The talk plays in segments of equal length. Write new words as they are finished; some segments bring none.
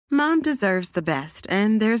Mom deserves the best,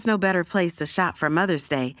 and there's no better place to shop for Mother's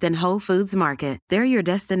Day than Whole Foods Market. They're your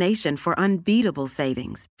destination for unbeatable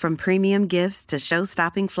savings, from premium gifts to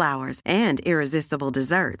show-stopping flowers and irresistible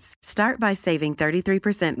desserts. Start by saving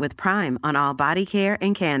 33% with Prime on all body care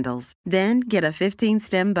and candles. Then get a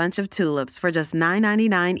 15-stem bunch of tulips for just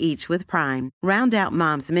 $9.99 each with Prime. Round out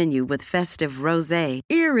Mom's menu with festive rosé,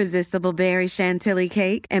 irresistible berry chantilly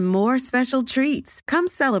cake, and more special treats. Come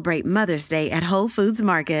celebrate Mother's Day at Whole Foods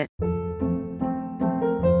Market.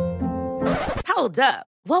 Hold up.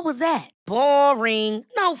 What was that? Boring.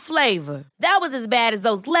 No flavor. That was as bad as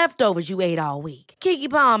those leftovers you ate all week. Keke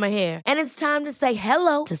Palmer here, and it's time to say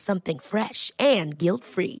hello to something fresh and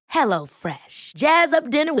guilt-free. Hello Fresh. Jazz up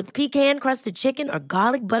dinner with pecan-crusted chicken or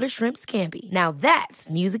garlic butter shrimp scampi. Now that's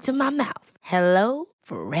music to my mouth. Hello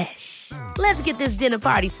Fresh. Let's get this dinner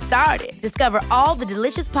party started. Discover all the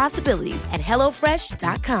delicious possibilities at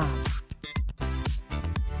hellofresh.com.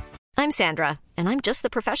 I'm Sandra, and I'm just the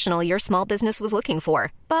professional your small business was looking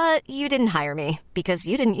for. But you didn't hire me because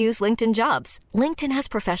you didn't use LinkedIn Jobs. LinkedIn has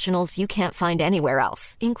professionals you can't find anywhere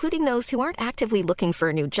else, including those who aren't actively looking for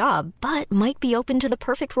a new job, but might be open to the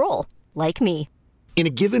perfect role, like me. In a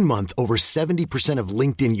given month, over 70% of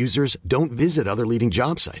LinkedIn users don't visit other leading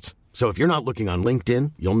job sites. So if you're not looking on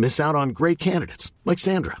LinkedIn, you'll miss out on great candidates like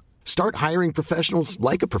Sandra. Start hiring professionals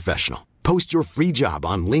like a professional. Post your free job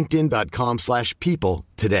on linkedin.com/people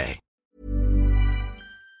today.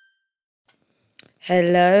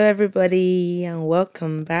 Hello, everybody, and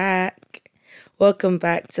welcome back. Welcome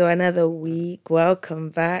back to another week. Welcome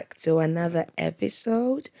back to another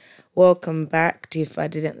episode. Welcome back to If I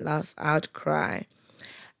Didn't Laugh, I'd Cry.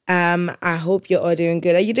 I hope you're all doing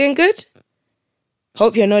good. Are you doing good?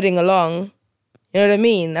 Hope you're nodding along. You know what I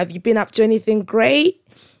mean? Have you been up to anything great?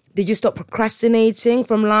 Did you stop procrastinating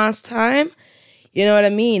from last time? You know what I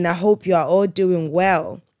mean? I hope you are all doing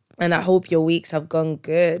well. And I hope your weeks have gone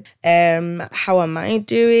good. How am I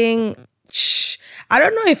doing? I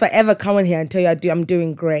don't know if I ever come in here and tell you I'm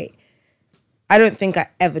doing great. I don't think I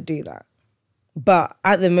ever do that. But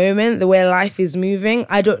at the moment, the way life is moving,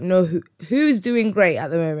 I don't know who's doing great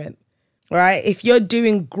at the moment. Right? If you're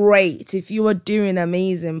doing great, if you are doing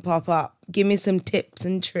amazing, pop up. Give me some tips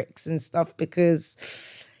and tricks and stuff because,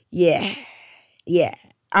 yeah,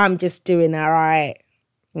 I'm just doing all right.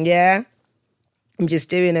 Yeah? I'm just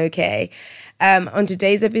doing okay. On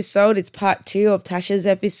today's episode, it's part 2 of Tasha's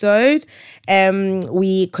episode.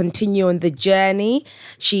 We continue on the journey.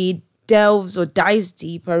 She dives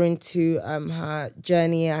deeper into her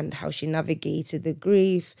journey and how she navigated the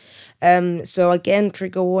grief. So again,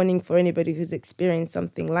 trigger warning for anybody who's experienced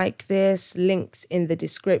something like this. Links in the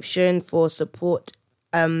description for support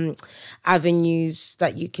avenues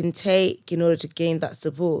that you can take in order to gain that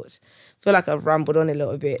support. I feel like I've rambled on a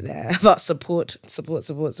little bit there about support.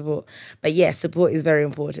 But yeah, support is very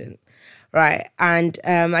important, right? And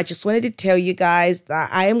I just wanted to tell you guys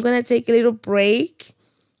that I am going to take a little break,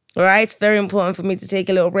 all right? It's very important for me to take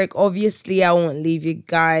a little break. Obviously, I won't leave you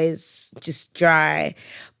guys just dry,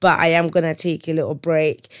 but I am going to take a little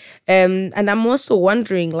break. And I'm also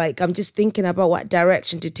wondering, I'm just thinking about what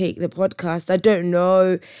direction to take the podcast. I don't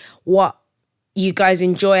know what you guys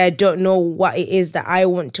enjoy. I don't know what it is that I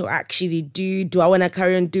want to actually do. Do I want to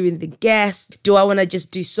carry on doing the guests? Do I want to just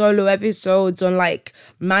do solo episodes on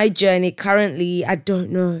my journey currently? I don't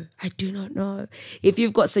know. I do not know. If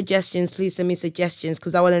you've got suggestions, please send me suggestions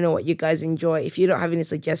because I want to know what you guys enjoy. If you don't have any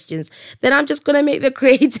suggestions, then I'm just going to make the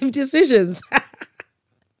creative decisions.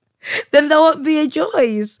 Then there won't be a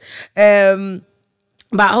choice.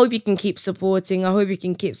 But I hope you can keep supporting. I hope you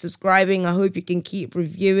can keep subscribing. I hope you can keep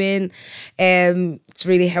reviewing. It's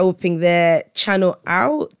really helping the channel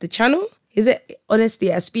out. The channel? Is it?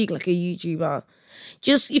 Honestly, I speak like a YouTuber.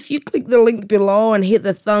 Just if you click the link below and hit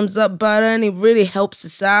the thumbs up button, it really helps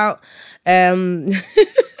us out.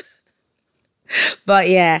 But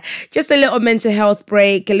yeah, just a little mental health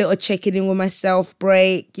break, a little checking in with myself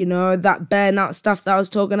break, that burnout stuff that I was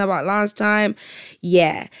talking about last time.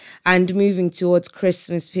 Yeah, and moving towards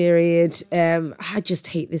Christmas period. I just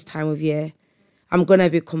hate this time of year. I'm going to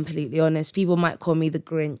be completely honest. People might call me the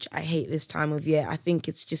Grinch. I hate this time of year. I think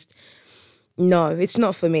it's just, no, it's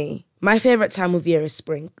not for me. My favorite time of year is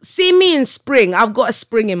spring. See me in spring. I've got a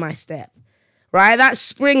spring in my step. Right? That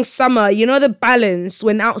spring, summer, the balance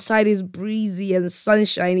when outside is breezy and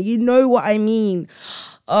sunshiny. You know what I mean?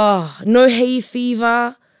 Oh, no hay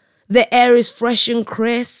fever. The air is fresh and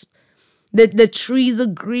crisp. The trees are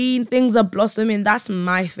green. Things are blossoming. That's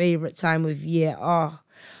my favorite time of year. Oh,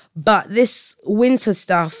 but this winter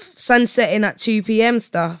stuff, sun setting at 2 p.m.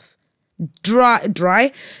 stuff,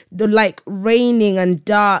 dry, raining and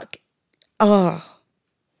dark. Oh,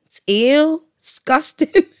 It's ill,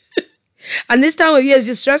 disgusting. And this time of year is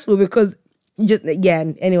just stressful because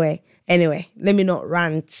anyway, let me not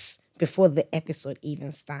rant before the episode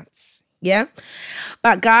even starts. Yeah.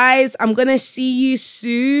 But guys, I'm going to see you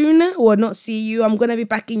soon. Well, not see you. I'm going to be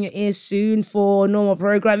back in your ears soon for normal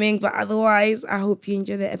programming. But otherwise, I hope you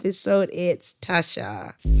enjoy the episode. It's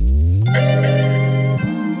Tasha.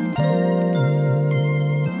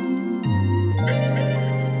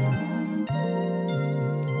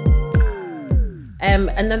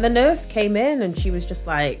 And then the nurse came in and she was just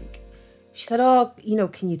like, she said, oh,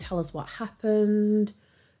 can you tell us what happened?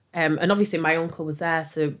 And obviously my uncle was there,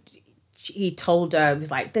 so he told her, he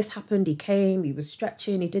was like, this happened, he came, he was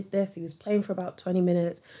stretching, he did this, he was playing for about 20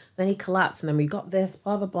 minutes, then he collapsed, and then we got this,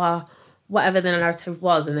 blah, blah, blah, whatever the narrative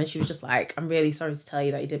was. And then she was just like, I'm really sorry to tell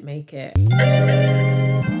you that you didn't make it.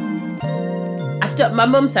 My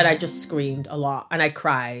mum said I just screamed a lot, and I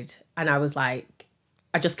cried, and I was like,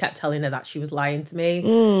 I just kept telling her that she was lying to me.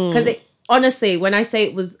 Because honestly, when I say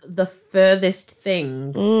it was the furthest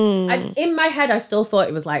thing, in my head, I still thought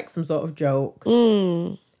it was like some sort of joke.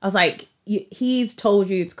 I was like, he's told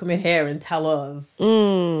you to come in here and tell us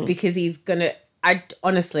because he's gonna. I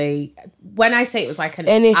honestly, when I say it was like an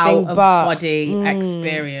out of body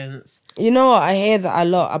experience, you know what? I hear that a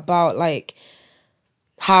lot about like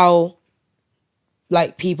how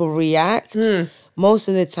like people react. Most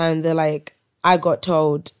of the time, they're like, I got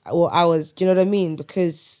told, or I was. Do you know what I mean?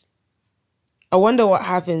 Because I wonder what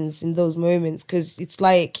happens in those moments. Because it's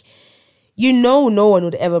like, no one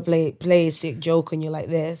would ever play a sick joke on you like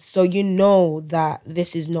this. So you know that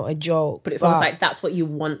this is not a joke. But it's almost like that's what you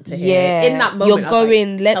want to hear. Yeah. In that moment, you're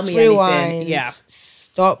going, like, let's rewind. Anything. Yeah.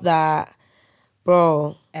 Stop that.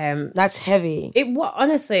 Bro. That's heavy.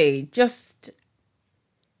 Honestly, just...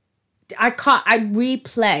 I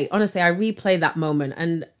replay that moment,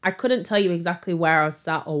 and I couldn't tell you exactly where I was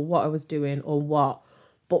sat or what I was doing or what.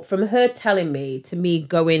 But from her telling me to me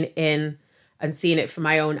going in and seeing it from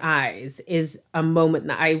my own eyes is a moment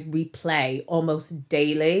that I replay almost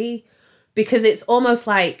daily, because it's almost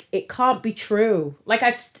like it can't be true. Like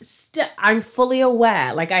I'm fully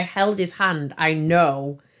aware, like I held his hand. I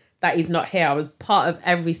know that he's not here. I was part of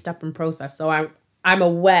every step and process. So I'm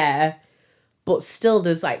aware, but still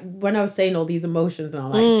there's like, when I was saying all these emotions and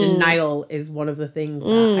I'm like, denial is one of the things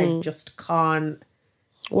that I just can't.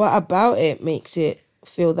 What about it makes it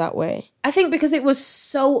feel that way? I think because it was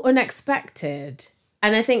so unexpected.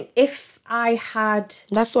 And I think if I had...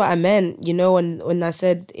 That's what I meant, when I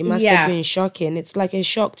said it must have been shocking. It's like a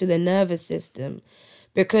shock to the nervous system.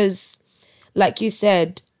 Because, like you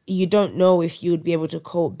said, you don't know if you would be able to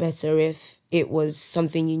cope better if it was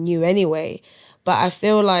something you knew anyway. But I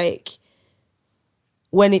feel like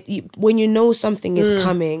when you know something is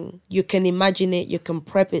coming, you can imagine it, you can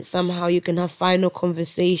prep it somehow, you can have final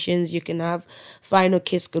conversations, you can have final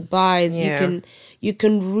kiss goodbyes, you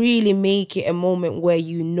can really make it a moment where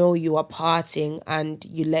you are parting and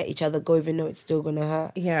you let each other go even though it's still gonna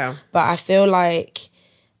hurt. Yeah. But I feel like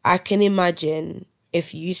I can imagine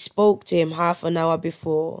if you spoke to him half an hour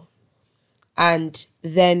before and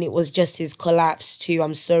then it was just his collapse too,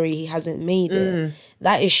 I'm sorry he hasn't made it.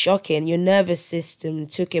 That is shocking. Your nervous system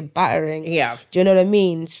took a battering. Yeah. Do you know what I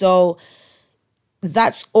mean? So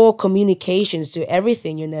that's all communications to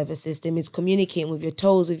everything. Your nervous system is communicating with your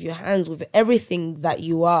toes, with your hands, with everything that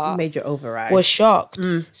you are. Major override. Was shocked.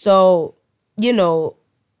 So,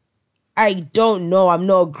 I don't know. I'm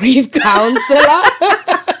not a grief counselor.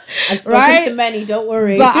 I've spoken to many, don't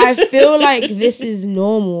worry. But I feel like this is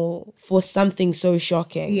normal for something so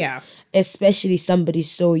shocking. Yeah. Especially somebody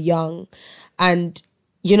so young. And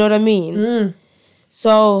you know what I mean?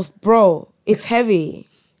 So, bro, it's heavy.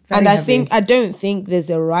 Very heavy. I don't think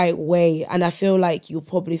there's a right way. And I feel like you'll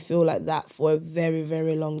probably feel like that for a very,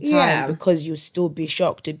 very long time because you'll still be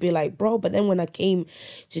shocked to be like, bro, but then when I came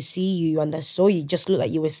to see you and I saw you, just looked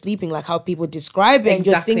like you were sleeping, like how people describe it.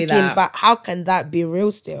 Exactly. And you're thinking, but how can that be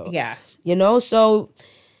real still? Yeah. So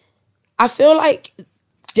I feel like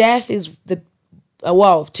death is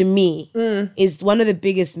to me, is one of the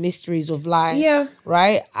biggest mysteries of life. Yeah.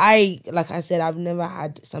 Right? Like I said, I've never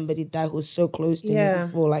had somebody die who's so close to me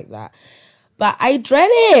before like that. But I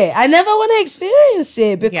dread it. I never want to experience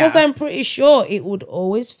it because I'm pretty sure it would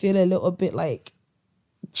always feel a little bit like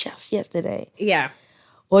just yesterday. Yeah.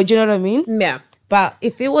 Or do you know what I mean? Yeah. But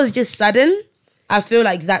if it was just sudden, I feel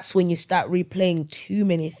like that's when you start replaying too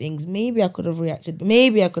many things. Maybe I could have reacted.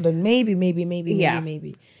 Maybe I could have.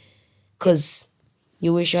 Maybe. Because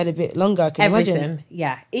You wish you had a bit longer, I can Everything. imagine.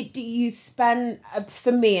 Yeah. You spend,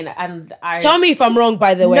 for me, and I... Tell me if I'm wrong,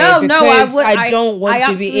 by the way. No, I don't want to be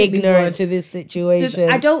absolutely ignorant would. to this situation.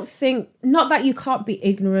 I don't think, not that you can't be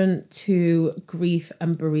ignorant to grief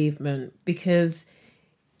and bereavement, because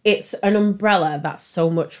it's an umbrella that so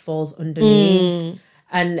much falls underneath.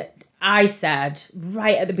 And I said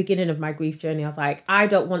right at the beginning of my grief journey, I was like, I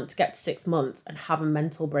don't want to get to 6 months and have a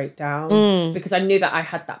mental breakdown, because I knew that I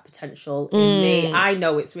had that potential in me. I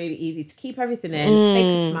know it's really easy to keep everything in, fake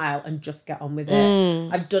a smile and just get on with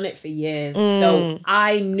it. I've done it for years. So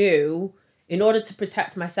I knew in order to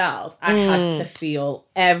protect myself, I had to feel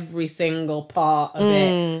every single part of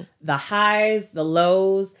it. The highs, the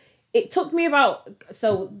lows. It took me about...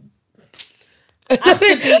 So...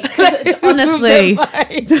 honestly,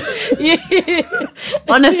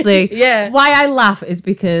 why I laugh is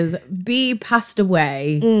because B passed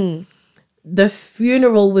away. The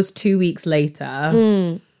funeral was 2 weeks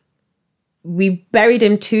later. We buried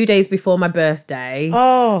him 2 days before my birthday.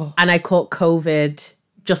 And I caught COVID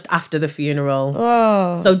just after the funeral.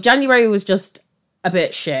 So January was just a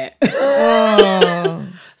bit shit.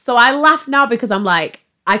 So I laugh now because I'm like,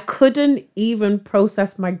 I couldn't even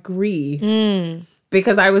process my grief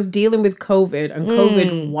because I was dealing with COVID, and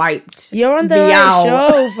COVID wiped You're on the me right out.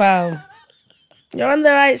 show, fam. You're on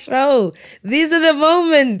the right show. These are the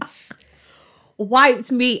moments.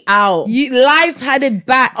 Wiped me out. Life had it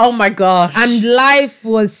back. Oh my gosh. And life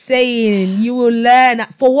was saying, you will learn.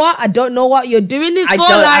 For what? I don't know what you're doing this for.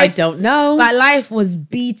 I don't know. But life was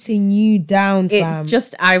beating you down, fam.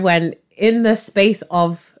 I went in the space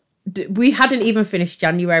of... We hadn't even finished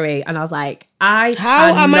January, and I was like,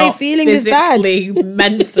 how am I feeling this bad? Physically,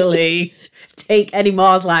 mentally take any more.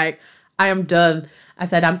 I was like, I am done. I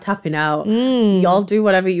said, I'm tapping out. Y'all do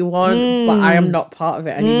whatever you want, but I am not part of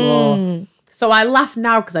it anymore. So I laugh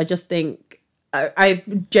now because I just think, I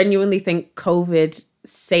genuinely think COVID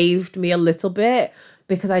saved me a little bit,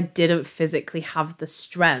 because I didn't physically have the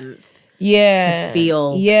strength to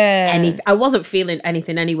feel anything. I wasn't feeling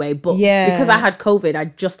anything anyway, but because I had COVID, I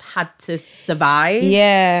just had to survive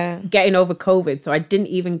getting over COVID. So I didn't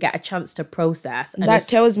even get a chance to process. And that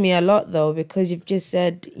tells me a lot, though, because you've just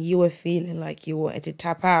said you were feeling like you wanted to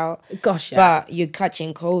tap out. Gosh, yeah. But you're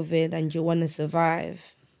catching COVID and you want to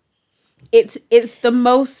survive. It's the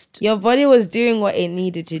most... Your body was doing what it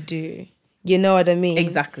needed to do. You know what I mean?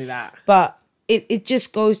 Exactly that. But it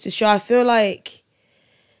just goes to show, I feel like...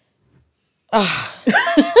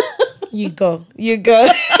 You go. Well, you're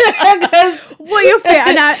fair,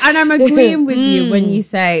 and I'm agreeing with you when you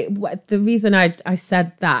say the reason I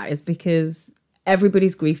said that is because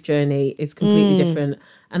everybody's grief journey is completely different,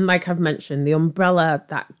 and like I've mentioned, the umbrella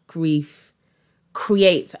that grief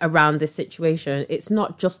creates around this situation, it's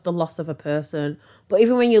not just the loss of a person, but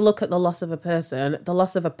even when you look at the loss of a person, the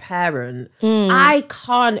loss of a parent, I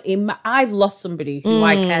can't I've lost somebody who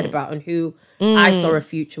I cared about and who I saw a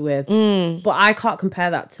future with, but I can't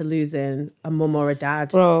compare that to losing a mum or a dad.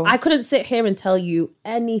 Bro. I couldn't sit here and tell you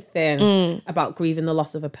anything about grieving the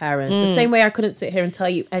loss of a parent, the same way I couldn't sit here and tell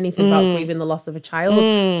you anything about grieving the loss of a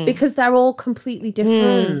child, because they're all completely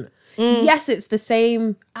different. Yes, it's the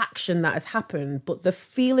same action that has happened, but the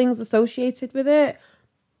feelings associated with it,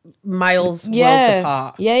 worlds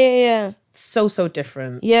apart. Yeah. So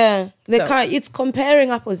different. Yeah. It's comparing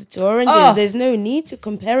apples to oranges. There's no need to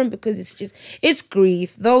compare them, because it's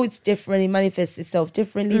grief. Though it's different, it manifests itself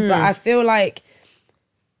differently. But I feel like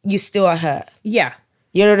you still are hurt. Yeah.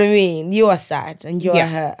 You know what I mean? You are sad and you are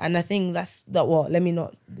hurt. And I think that's that. What? Let me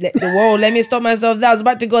stop myself there. I was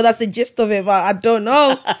about to go. That's the gist of it, but I don't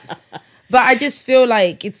know. But I just feel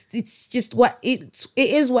like it's just what it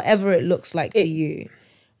is, whatever it looks like to you,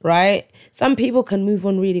 right? Some people can move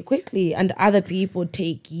on really quickly, and other people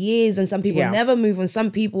take years, and some people never move on.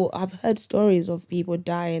 Some people, I've heard stories of people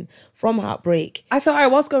dying from heartbreak. I thought I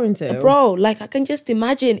was going to. Bro, like I can just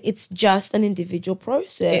imagine it's just an individual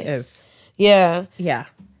process. It is. Yeah. Yeah.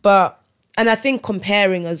 And I think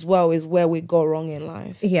comparing as well is where we go wrong in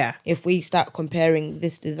life. Yeah. If we start comparing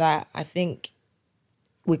this to that, I think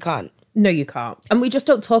we can't. No, you can't. And we just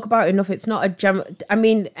don't talk about it enough. It's not I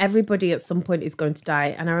mean, everybody at some point is going to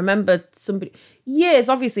die. And I remember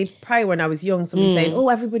obviously prior when I was young, somebody saying, oh,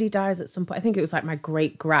 everybody dies at some point. I think it was like my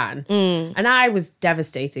great-gran. And I was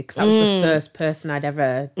devastated because that was the first person I'd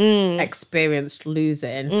ever experienced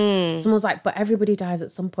losing. Someone was like, but everybody dies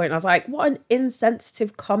at some point. And I was like, what an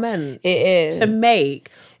insensitive comment it is to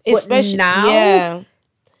make. Especially now. Yeah.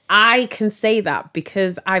 I can say that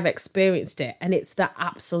because I've experienced it, and it's the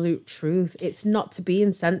absolute truth. It's not to be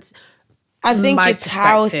insensitive. I think my it's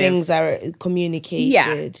how perspective. things are communicated. Yeah,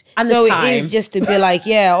 and so the time. it is just to be like,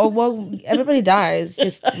 yeah, oh well, everybody dies.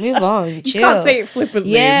 Just move on, chill. You can't say it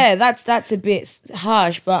flippantly. Yeah, that's a bit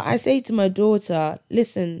harsh. But I say to my daughter,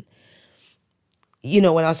 listen, you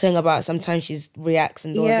know, when I was saying about sometimes she reacts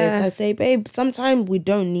and all this, I say, babe, sometimes we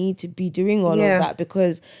don't need to be doing all of that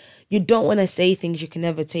because you don't want to say things you can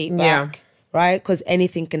never take back. Right? Because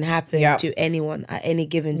anything can happen to anyone at any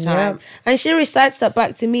given time. And she recites that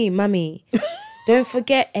back to me, Mummy, don't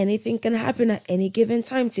forget anything can happen at any given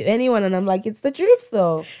time to anyone. And I'm like, it's the truth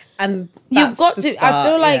though. And you've got to, I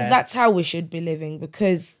feel like that's how we should be living,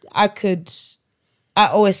 because I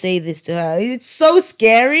always say this to her. It's so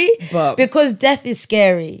scary because death is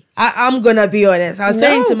scary. I'm going to be honest. I was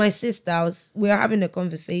saying to my sister, we were having a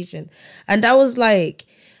conversation and I was like,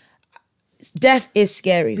 death is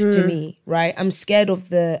scary to me, right? I'm scared of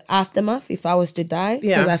the aftermath if I was to die,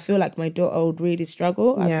 because I feel like my daughter would really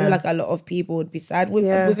struggle. I feel like a lot of people would be sad with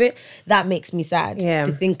it. That makes me sad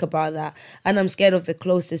to think about that. And I'm scared of the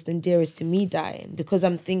closest and dearest to me dying, because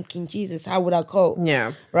I'm thinking, Jesus, how would I cope?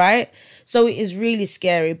 Yeah. Right? So it is really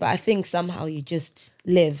scary, but I think somehow you just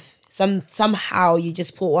live. Somehow you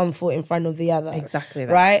just put one foot in front of the other. Exactly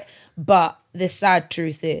that. Right? But the sad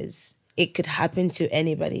truth is, it could happen to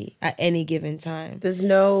anybody at any given time. There's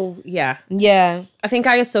no, Yeah. I think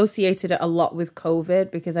I associated it a lot with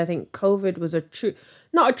COVID, because I think COVID was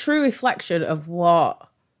not a true reflection of what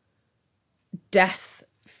death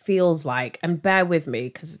feels like. And bear with me,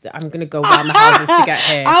 because I'm going to go round the houses to get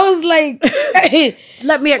here. I was like...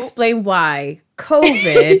 Let me explain why.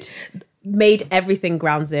 COVID... made everything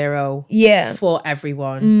ground zero for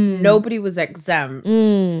everyone. Nobody was exempt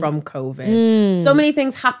from COVID. So many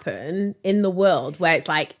things happen in the world where it's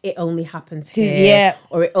like, it only happens here,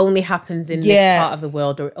 or it only happens in this part of the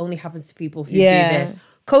world, or it only happens to people who do this.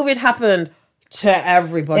 COVID happened to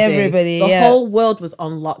everybody. The whole world was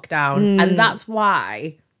on lockdown. And that's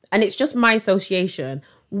why, and it's just my association,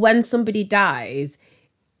 when somebody dies,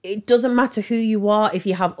 it doesn't matter who you are, if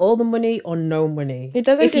you have all the money or no money. It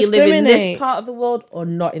doesn't discriminate. If you live in this part of the world or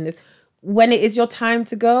not in this. When it is your time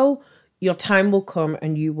to go, your time will come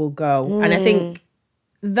and you will go. And I think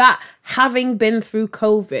that, having been through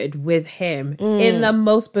COVID with him in the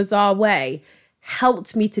most bizarre way,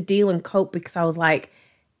 helped me to deal and cope, because I was like,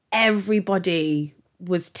 everybody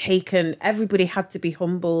had to be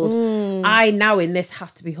humbled. I now in this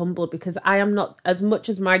have to be humbled, because I am not, as much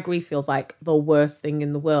as my grief feels like the worst thing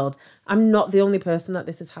in the world, I'm not the only person that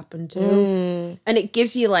this has happened to. And it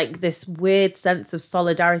gives you like this weird sense of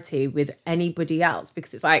solidarity with anybody else,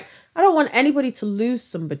 because it's like, I don't want anybody to lose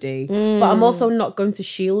somebody, but I'm also not going to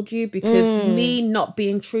shield you, because me not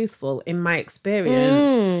being truthful in my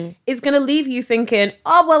experience is going to leave you thinking,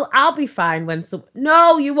 oh, well, I'll be fine when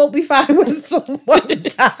no, you won't be fine when someone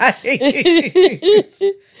dies.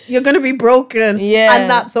 You're going to be broken, and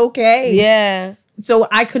that's okay. Yeah. So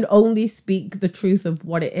I can only speak the truth of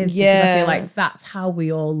what it is, because I feel like that's how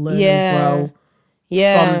we all learn and grow.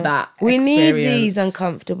 From that we experience. need these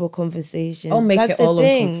uncomfortable conversations. Make it all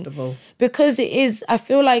uncomfortable. Because it is, I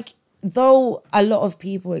feel like, though a lot of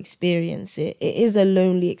people experience it, it is a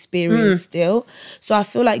lonely experience still. So I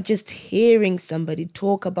feel like just hearing somebody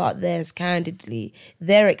talk about theirs candidly,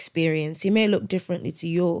 their experience, it may look differently to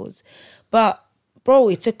yours, but bro,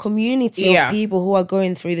 it's a community of people who are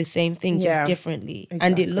going through the same thing just differently. Exactly.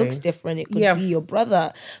 And it looks different. It could be your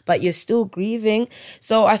brother, but you're still grieving.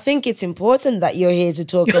 So I think it's important that you're here to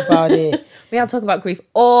talk about it. We have to talk about grief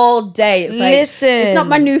all day. It's like, it's not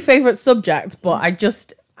my new favourite subject, but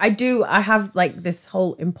I have like this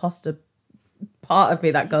whole imposter part of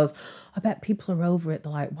me that goes, I bet people are over it.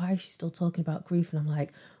 They're like, why is she still talking about grief? And I'm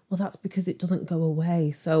like, well, that's because it doesn't go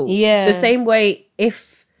away. So the same way,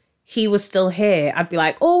 if he was still here, I'd be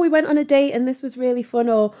like, oh, we went on a date and this was really fun,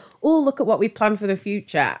 or oh, look at what we planned for the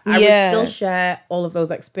future. I would still share all of those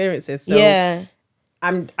experiences. So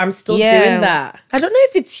I'm still doing that. I don't know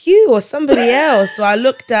if it's you or somebody else. So I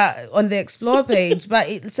looked at on the Explore page, but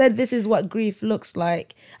it said this is what grief looks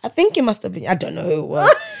like. I think it must have been, I don't know who it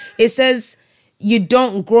was. It says you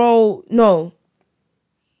don't grow,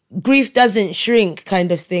 grief doesn't shrink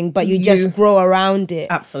kind of thing, but you just grow around it.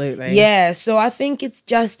 Absolutely. Yeah, so I think it's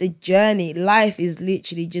just a journey. Life is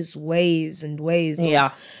literally just waves and waves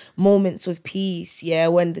of moments of peace,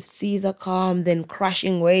 when the seas are calm, then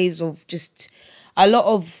crashing waves of just a lot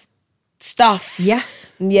of stuff. Yes.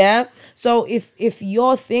 Yeah. So if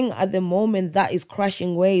your thing at the moment that is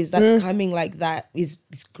crashing waves, that's coming like that is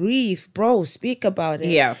grief, bro, speak about it.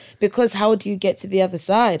 Yeah. Because how do you get to the other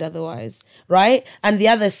side otherwise, right? And the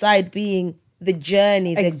other side being the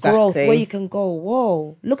journey, the growth, where you can go,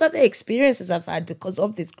 whoa, look at the experiences I've had because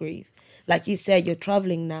of this grief. like you said, you're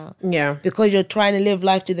traveling now. Yeah. Because you're trying to live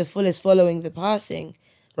life to the fullest following the passing,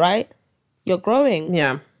 right? You're growing.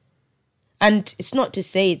 Yeah. And it's not to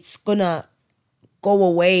say it's gonna go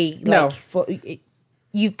away. No.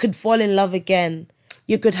 You could fall in love again.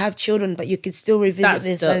 You could have children, but you could still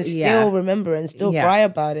revisit still remember and still cry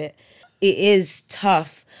about it. It is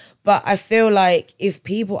tough. But I feel like if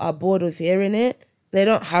people are bored of hearing it, they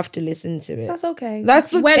don't have to listen to it. That's okay.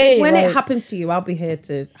 That's okay. When it happens to you, I'll be here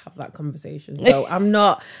to have that conversation. So I'm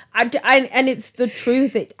not... and it's the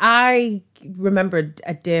truth. I remember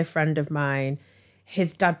a dear friend of mine,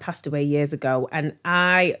 his dad passed away years ago, and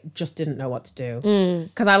I just didn't know what to do.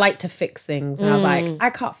 Because I like to fix things. And I was like, I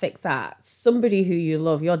can't fix that. Somebody who you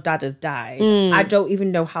love, your dad has died. I don't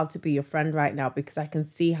even know how to be your friend right now because I can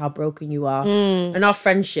see how broken you are. And our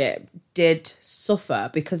friendship did suffer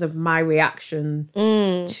because of my reaction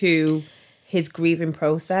to his grieving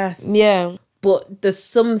process. Yeah. But there's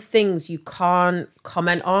some things you can't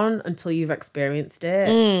comment on until you've experienced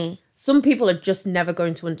it. Some people are just never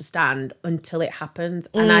going to understand until it happens.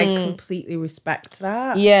 And I completely respect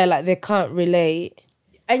that. Yeah, like they can't relate.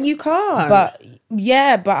 And you can't. But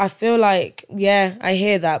I feel like, I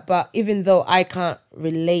hear that. But even though I can't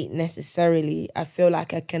relate necessarily, I feel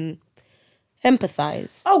like I can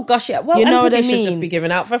empathize. Oh, gosh, yeah. Well, you know what I should mean? just be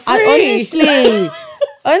given out for free.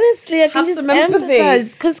 Honestly, I can Have just some empathy.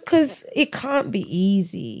 empathize. Because it can't be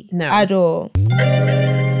easy at all.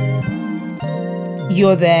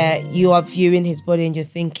 You're there, you are viewing his body and you're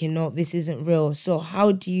thinking, no, this isn't real. So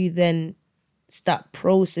how do you then start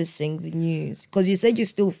processing the news? Because you said you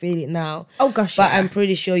still feel it now. Oh, gosh, But I'm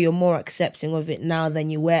pretty sure you're more accepting of it now than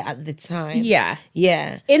you were at the time. Yeah.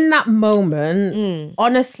 Yeah. In that moment,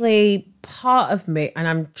 honestly, part of me, and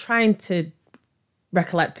I'm trying to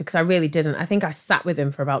recollect because I really didn't. I think I sat with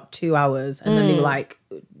him for about 2 hours and then they were like,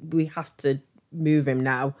 we have to move him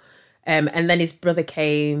now. And then his brother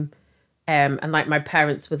came. And like my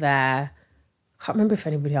parents were there. I can't remember if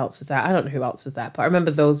anybody else was there. I don't know who else was there, but I remember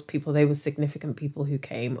those people. They were significant people who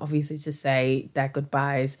came, obviously, to say their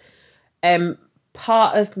goodbyes.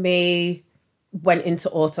 Part of me went into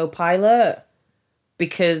autopilot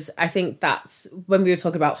because I think that's when we were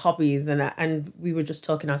talking about hobbies and we were just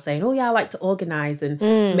talking. I was saying, oh yeah, I like to organize and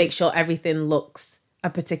make sure everything looks a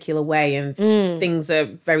particular way and things are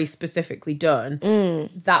very specifically done.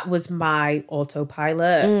 That was my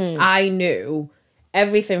autopilot. I knew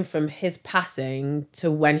everything from his passing to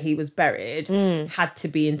when he was buried had to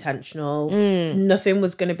be intentional. Nothing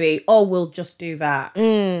was going to be, oh, we'll just do that.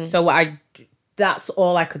 So that's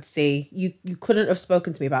all I could see. You couldn't have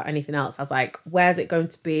spoken to me about anything else. I was like, where's it going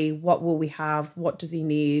to be? What will we have? What does he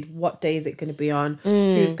need? What day is it going to be on?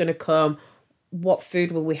 Who's going to come? What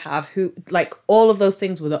food will we have? All of those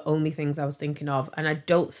things were the only things I was thinking of. And I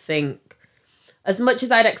don't think, as much as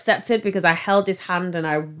I'd accepted, because I held his hand and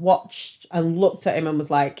I watched and looked at him and was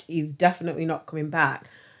like, he's definitely not coming back.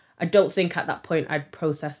 I don't think at that point I'd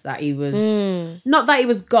processed that he was, not that he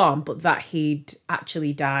was gone, but that he'd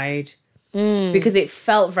actually died. Because it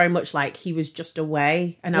felt very much like he was just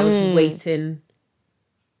away and I was waiting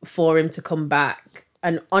for him to come back.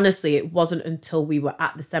 And honestly, it wasn't until we were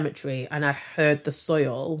at the cemetery and I heard the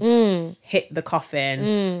soil hit the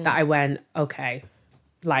coffin that I went, okay,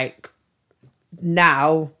 like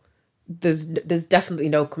now there's definitely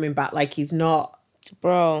no coming back. Like he's not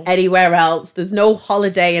anywhere else. There's no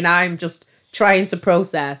holiday and I'm just trying to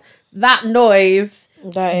process. That noise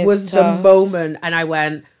was tough. The moment. And I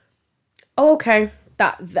went, oh, okay,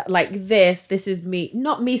 that like this is me,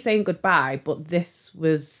 not me saying goodbye, but this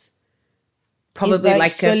was... probably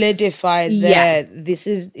like solidified there.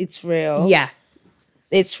 It's real. Yeah.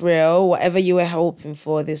 It's real. Whatever you were hoping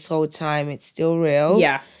for this whole time, it's still real.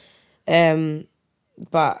 Yeah.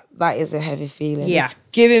 But that is a heavy feeling. Yeah. It's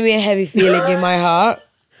giving me a heavy feeling in my heart.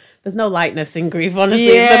 There's no lightness in grief,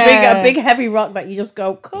 honestly. Yeah. It's a big heavy rock that you just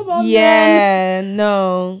go, come on, man.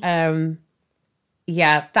 No.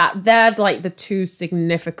 Yeah, they're like the two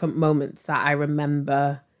significant moments that I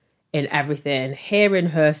remember in everything. Hearing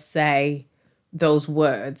her say those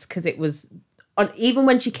words, because it was even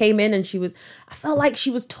when she came in and I felt like she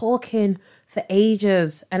was talking for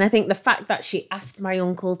ages. And I think the fact that she asked my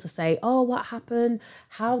uncle to say, oh, what happened?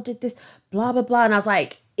 How did this? Blah, blah, blah. And I was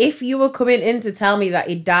like, if you were coming in to tell me that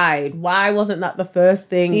he died, why wasn't that the first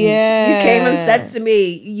thing you came and said to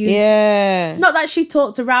me? Not that she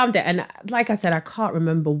talked around it. And like I said, I can't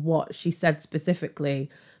remember what she said specifically,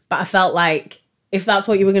 but I felt like if that's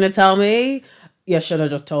what you were going to tell me, you should have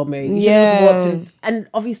just told me. You should have just walked in. And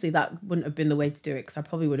obviously that wouldn't have been the way to do it because I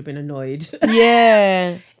probably would have been annoyed.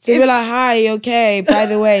 Yeah. So you'd be like, hi, okay, by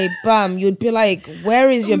the way, bam. You'd be like, where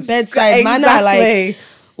is your bedside manner? Like,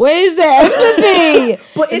 Where's the empathy?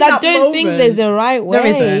 But in I that don't think moment, there's a right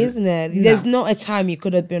way, there isn't there? No. There's not a time you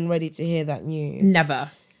could have been ready to hear that news. Never.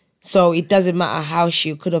 So it doesn't matter how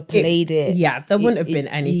she could have played it. Yeah, there wouldn't have been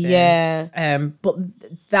anything. Yeah. But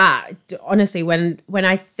that, honestly, when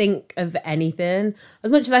I think of anything,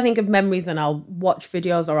 as much as I think of memories and I'll watch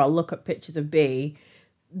videos or I'll look at pictures of B,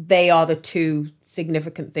 they are the two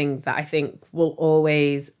significant things that I think will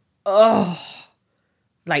always,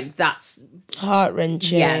 like that's...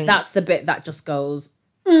 Heart-wrenching. Yeah, that's the bit that just goes,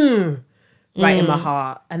 right in my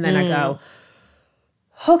heart. And then I go...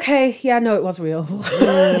 Okay, yeah, no, it was real.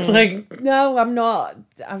 It's like, no,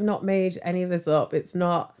 I've not made any of this up. It's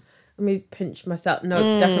not, let me pinch myself. No,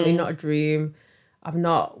 it's definitely not a dream. I've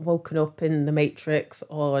not woken up in the Matrix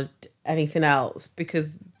or anything else,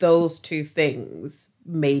 because those two things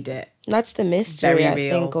made it. That's the mystery, I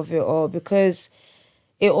real. think, of it all, because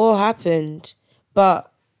it all happened, but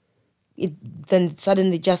then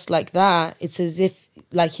suddenly just like that, it's as if,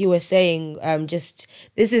 like you were saying, just,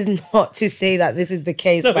 this is not to say that this is the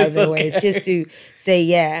case, by the way. It's just to say,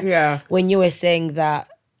 Yeah. When you were saying that,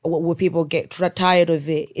 when people get tired of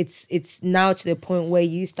it, it's now to the point where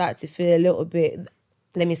you start to feel a little bit,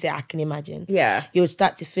 let me say, I can imagine. Yeah. You'll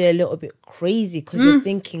start to feel a little bit crazy because you're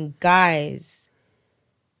thinking, guys,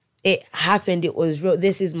 it happened, it was real,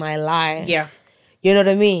 this is my life. Yeah. You know what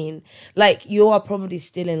I mean? Like, you are probably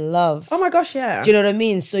still in love. Oh my gosh, yeah. Do you know what I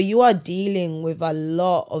mean? So you are dealing with a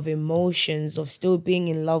lot of emotions of still being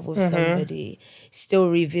in love with somebody,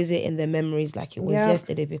 still revisiting the memories like it was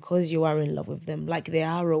yesterday, because you are in love with them, like they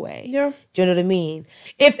are away. Yeah. Do you know what I mean?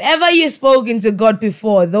 If ever you've spoken to God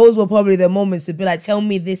before, those were probably the moments to be like, tell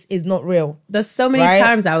me this is not real. There's so many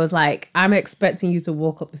times I was like, I'm expecting you to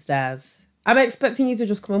walk up the stairs. I'm expecting you to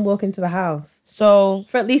just come and walk into the house. So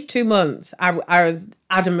for at least 2 months, I was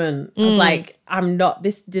adamant. I was like, I'm not,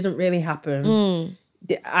 this didn't really happen.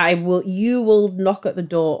 You will knock at the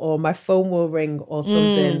door or my phone will ring or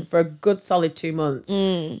something. For a good solid 2 months,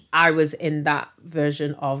 I was in that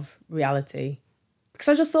version of reality. Because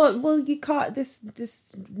I just thought, well, you can't,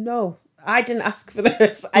 no. I didn't ask for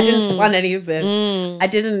this. I didn't plan any of this. I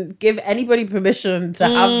didn't give anybody permission to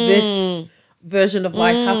have this version of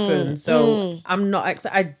life happen. So I'm not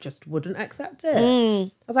I just wouldn't accept it.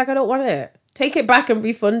 I was like, I don't want it. Take it back and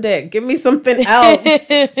refund it. Give me something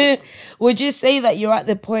else. Would you say that you're at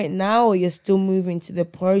the point now, or you're still moving to the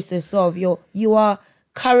process of you are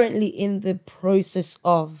currently in the process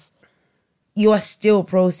of, you are still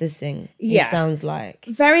processing, it sounds like.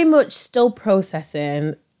 Very much still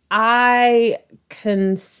processing. I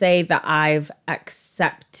can say that I've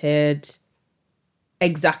accepted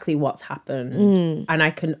exactly what's happened and I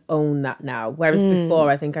can own that now, whereas before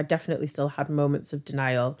I think I definitely still had moments of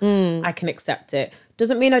denial. I can accept it.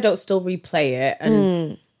 Doesn't mean I don't still replay it,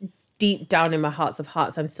 and deep down in my hearts of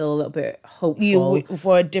hearts I'm still a little bit hopeful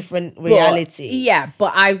for a different reality.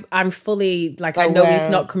 But I'm fully like, I know he's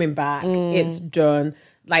not coming back. It's done.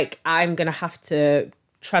 Like, I'm gonna have to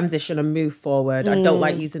transition and move forward. I don't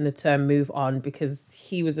like using the term move on, because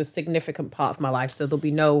he was a significant part of my life, so there'll be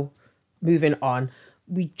no moving on.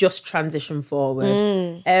 We just transition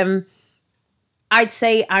forward. I'd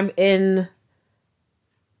say I'm in,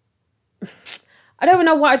 I don't even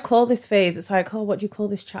know what I'd call this phase. It's like, what do you call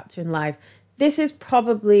this chapter in life? This is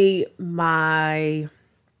probably we'll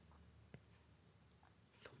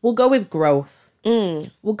go with growth.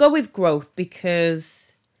 We'll go with growth,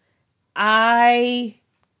 because I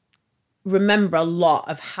remember a lot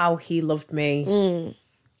of how he loved me.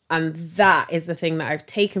 And that is the thing that I've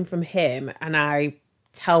taken from him, and I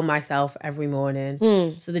tell myself every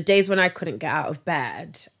morning. So the days when I couldn't get out of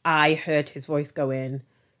bed, I heard his voice going,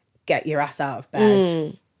 get your ass out of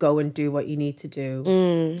bed. Go and do what you need to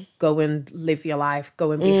do. Go and live your life.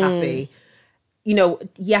 Go and be happy. You know,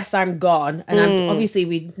 yes, I'm gone. And I'm obviously,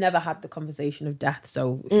 we'd never had the conversation of death.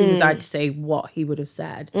 So who was I to say what he would have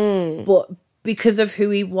said? But because of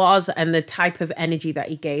who he was and the type of energy that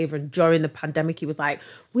he gave, and during the pandemic, he was like,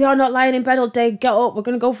 we are not lying in bed all day. Get up. We're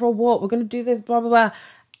going to go for a walk. We're going to do this, blah, blah, blah.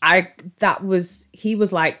 He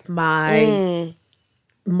was like my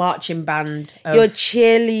marching band. Your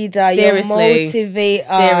cheerleader, Seriously. your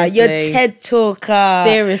motivator, your TED talker.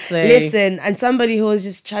 Seriously. Listen, and somebody who is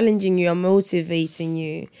just challenging you and motivating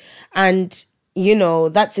you. And, you know,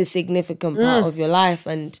 that's a significant part of your life.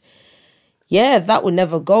 And yeah, that will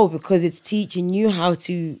never go, because it's teaching you how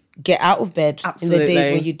to get out of bed in the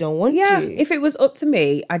days when you don't want to. If it was up to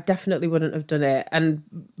me, I definitely wouldn't have done it. And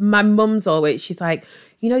my mum's always, she's like,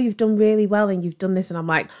 you know, you've done really well and you've done this. And I'm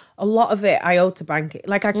like, a lot of it I owe to banking.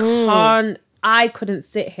 Like, I couldn't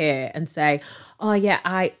sit here and say, oh yeah,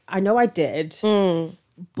 I know I did,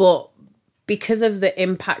 but because of the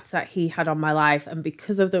impact that he had on my life, and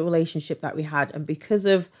because of the relationship that we had, and because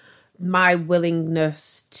of my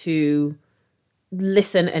willingness to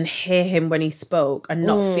listen and hear him when he spoke and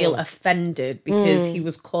not feel offended because he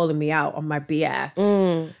was calling me out on my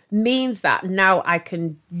BS, means that now I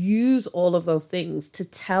can use all of those things to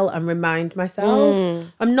tell and remind myself.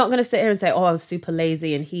 I'm not going to sit here and say, oh, I was super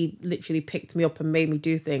lazy and he literally picked me up and made me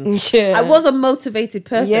do things. Yeah. I was a motivated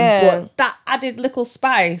person, but that added little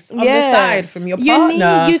spice on the side from your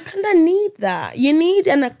partner. You kind of need that. You need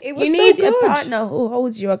a partner who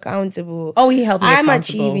holds you accountable. Oh, he held me accountable. I'm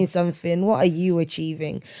achieving something. What are you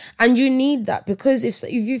achieving? And you need that, because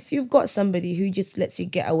if you've got somebody who just lets you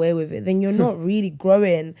get away with it, then you're not really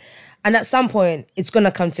growing. And at some point, it's going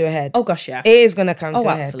to come to a head. Oh, gosh, yeah. It is going to come to a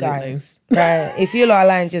absolutely. head, guys. Right? If you're not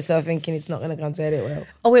lying to yourself thinking it's not going to come to a head, it will.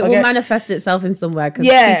 Oh, it will manifest itself in somewhere, because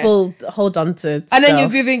people hold on to stuff. And then you'll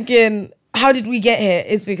be thinking, how did we get here?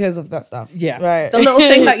 It's because of that stuff. Yeah. Right. The little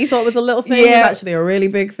thing that you thought was a little thing is actually a really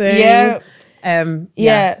big thing.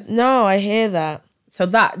 Yeah. No, I hear that. So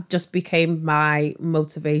that just became my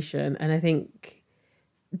motivation. And I think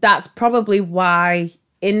that's probably why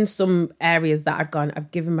in some areas that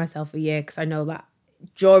I've given myself a year, because I know that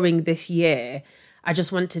during this year, I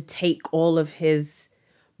just want to take all of his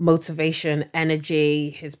motivation,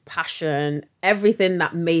 energy, his passion, everything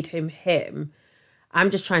that made him him.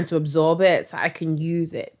 I'm just trying to absorb it so I can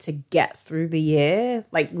use it to get through the year.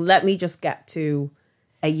 Like, let me just get to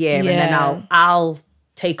a year and then I'll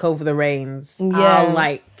take over the reins.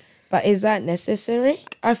 Yeah. But is that necessary?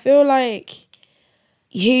 I feel like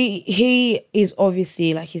he is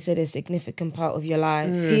obviously, like you said, a significant part of your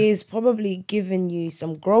life. He's probably given you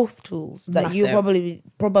some growth tools that you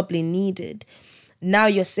probably needed. Now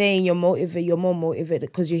you're saying you're more motivated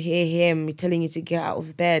because you hear him telling you to get out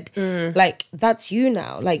of bed. Like, that's you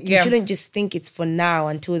now. Like, you shouldn't just think it's for now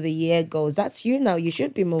until the year goes. That's you now. You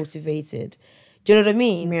should be motivated. Do you know what I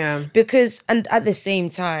mean? Yeah. Because, and at the same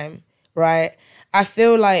time, right, I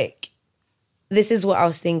feel like this is what I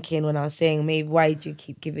was thinking when I was saying, maybe why do you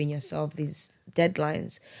keep giving yourself these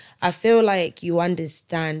deadlines? I feel like you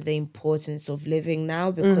understand the importance of living now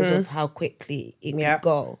because of how quickly it could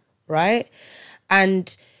go, right?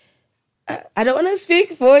 And I don't want to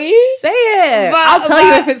speak for you. Say it. I'll tell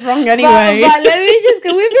you if it's wrong anyway. But let me just,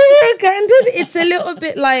 can we be real candid? It's a little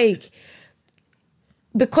bit like,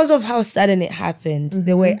 because of how sudden it happened,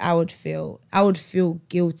 the way I would feel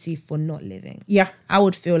guilty for not living. Yeah. I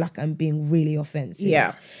would feel like I'm being really offensive.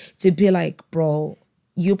 Yeah. To be like, bro,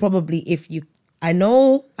 you probably, I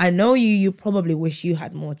know you probably wish you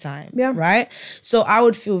had more time. Yeah. Right? So I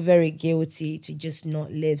would feel very guilty to just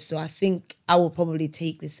not live. So I think I will probably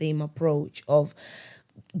take the same approach of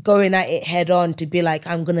going at it head on to be like,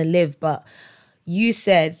 I'm going to live. But you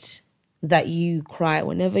said that you cry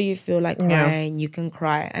whenever you feel like crying, you can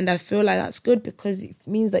cry. And I feel like that's good because it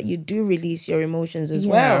means that you do release your emotions as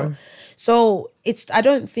well. So I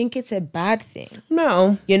don't think it's a bad thing.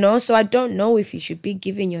 No. You know, so I don't know if you should be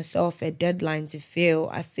giving yourself a deadline to feel.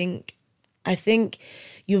 I think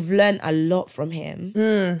you've learned a lot from him.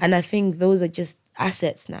 And I think those are just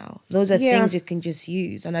assets now. Those are things you can just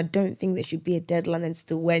use. And I don't think there should be a deadline as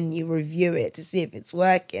to when you review it to see if it's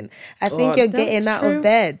working. I think you're getting out of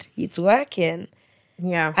bed. It's working.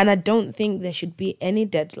 Yeah. And I don't think there should be any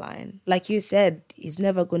deadline. Like you said, it's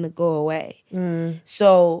never going to go away.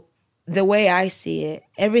 So the way I see it,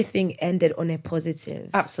 everything ended on a positive.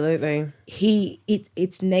 Absolutely.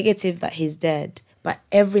 It's negative that he's dead, but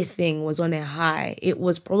everything was on a high. It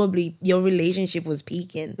was probably, your relationship was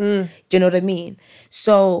peaking. Do you know what I mean?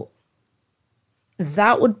 So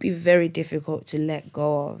that would be very difficult to let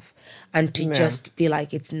go of and to just be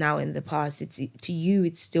like, it's now in the past. To you,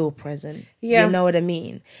 it's still present. Yeah. You know what I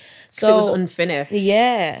mean? So it was unfinished.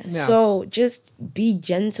 Yeah. So just be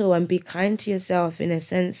gentle and be kind to yourself in a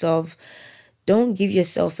sense of, don't give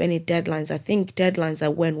yourself any deadlines. I think deadlines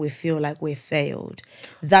are when we feel like we failed.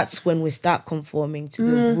 That's when we start conforming to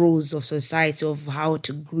the rules of society of how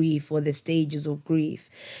to grieve or the stages of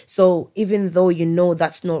grief. So even though you know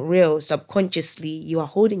that's not real, subconsciously you are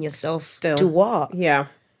holding yourself to what? Yeah.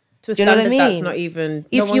 To a Do you know standard what I mean? that's not even...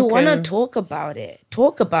 If you want to talk about it,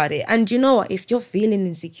 talk about it. And you know what? If you're feeling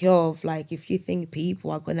insecure of like, if you think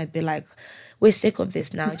people are going to be like, we're sick of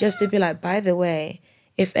this now, just to be like, by the way,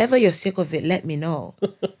 if ever you're sick of it, let me know.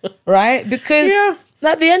 Right? Because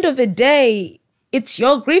at the end of the day, it's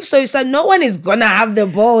your grief. So it's like no one is going to have the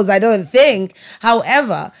balls, I don't think.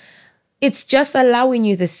 However, it's just allowing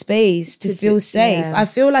you the space to feel safe. I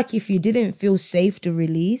feel like if you didn't feel safe to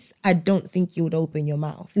release, I don't think you would open your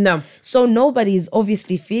mouth. No. So nobody's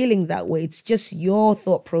obviously feeling that way. It's just your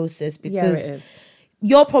thought process because it is.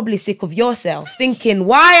 you're probably sick of yourself, thinking,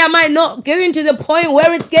 why am I not getting to the point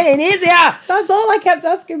where it's getting easier? That's all I kept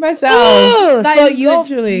asking myself. But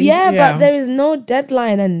there is no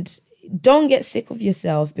deadline, and don't get sick of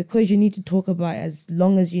yourself because you need to talk about it as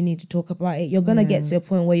long as you need to talk about it. You're going to get to a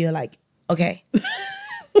point where you're like, okay.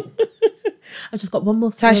 I just got one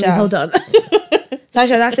more story. Tasha, hold on.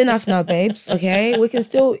 Tasha, that's enough now, babes. Okay, we can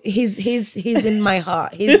still. He's in my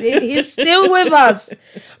heart. He's still with us,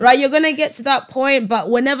 right? You're gonna get to that point, but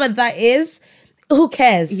whenever that is, who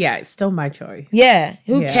cares? Yeah, it's still my choice. Yeah,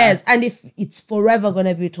 who cares? And if it's forever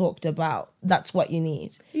gonna be talked about, that's what you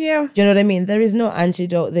need. Yeah, do you know what I mean? There is no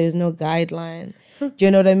antidote. There is no guideline. Do you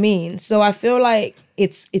know what I mean? So I feel like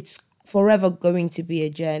it's forever going to be a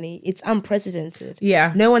journey. It's unprecedented.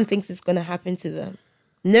 Yeah, no one thinks it's gonna happen to them.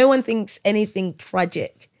 No one thinks anything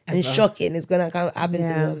tragic and shocking is going to happen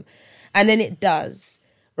to them. And then it does,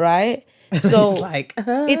 right? So it's like...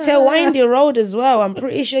 it's a windy road as well. I'm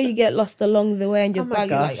pretty sure you get lost along the way and you're back.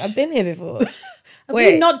 You're like, I've been here before.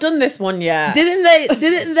 We've not done this one yet. Didn't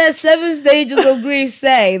their 7 stages of grief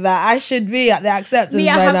say that I should be at the acceptance by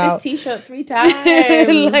now? I have this t-shirt 3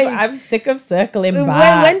 times. I'm sick of circling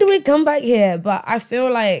back. When do we come back here? But I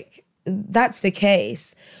feel like that's the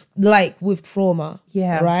case. Like with trauma,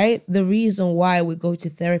 right? The reason why we go to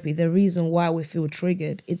therapy, the reason why we feel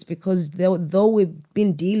triggered, it's because though we've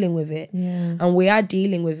been dealing with it and we are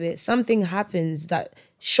dealing with it, something happens that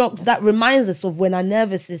reminds us of when our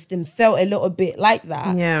nervous system felt a little bit like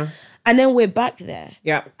that. Yeah. And then we're back there.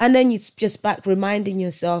 Yeah. And then it's just back reminding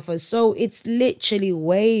yourself. And so it's literally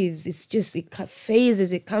waves. It's just, it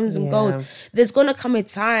phases, it comes and goes. There's going to come a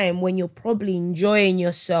time when you're probably enjoying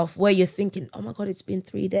yourself where you're thinking, oh my God, it's been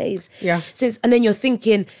 3 days. Yeah. And then you're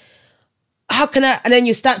thinking, how can I? And then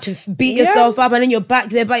you start to beat yourself up and then you're back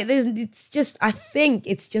there. But I think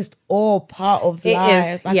it's just all part of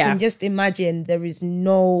life. I can just imagine there is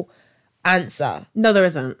no answer. No, there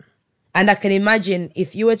isn't. And I can imagine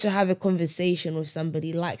if you were to have a conversation with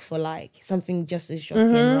somebody like for like, something just as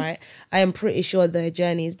shocking, right? I am pretty sure their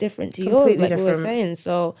journey is different to yours, like we were saying.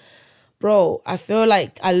 So, bro, I feel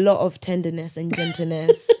like a lot of tenderness and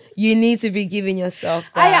gentleness. You need to be giving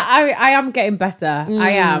yourself that. I am getting better. I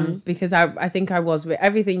am, because I think I was, with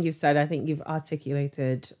everything you've said, I think you've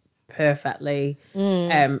articulated perfectly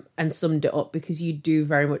and summed it up, because you do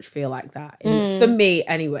very much feel like that. And for me,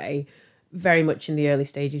 anyway, very much in the early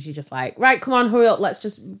stages, you're just like, right, come on, hurry up, let's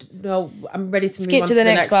just, no, I'm ready to move on to the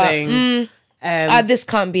next thing. This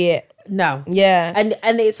can't be it. No. Yeah. And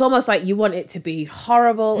it's almost like you want it to be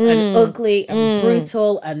horrible and ugly and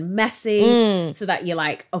brutal and messy, so that you're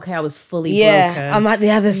like, okay, I was fully broken. I'm at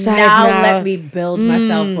the other side now. Now Let me build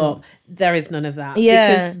myself up. There is none of that. Yeah.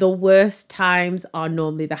 Because the worst times are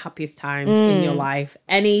normally the happiest times in your life.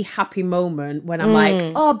 Any happy moment when I'm like,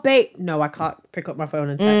 oh, babe, no, I can't pick up my phone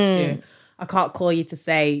and text you. I can't call you to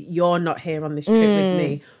say you're not here on this trip with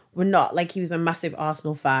me. We're not, like, he was a massive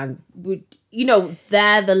Arsenal fan.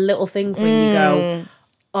 They're the little things when you go,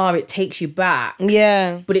 oh, it takes you back.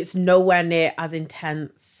 Yeah. But it's nowhere near as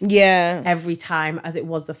intense every time as it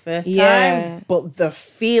was the first time. But the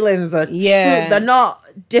feelings are true. They're not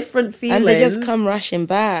different feelings. And they just come rushing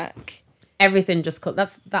back. Everything just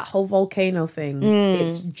that's that whole volcano thing.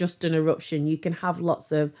 It's just an eruption. You can have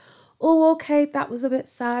lots of, oh, okay, that was a bit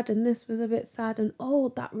sad and this was a bit sad and oh,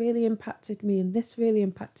 that really impacted me and this really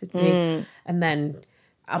impacted me. And then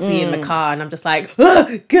I'll be in the car and I'm just like,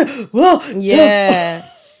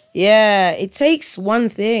 yeah, it takes one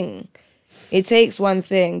thing.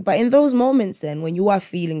 But in those moments then, when you are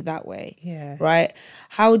feeling that way, right,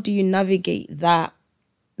 how do you navigate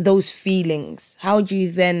those feelings? How do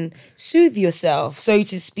you then soothe yourself, so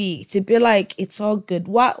to speak, to be like, it's all good?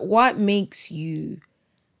 What makes you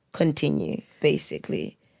continue,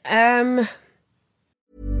 basically?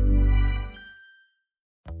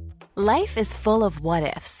 Life is full of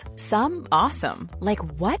what ifs. Some awesome, like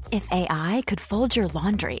what if AI could fold your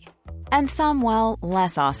laundry? And some, well,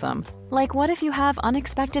 less awesome, like what if you have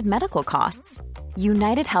unexpected medical costs?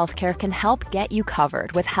 United Healthcare can help get you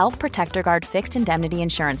covered with Health Protector Guard fixed indemnity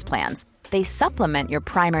insurance plans. They supplement your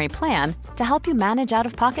primary plan to help you manage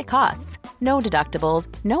out-of-pocket costs. No deductibles,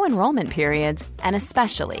 no enrollment periods, and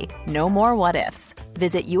especially no more what-ifs.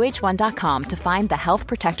 Visit UH1.com to find the Health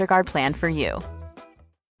Protector Guard plan for you.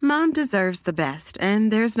 Mom deserves the best, and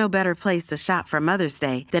there's no better place to shop for Mother's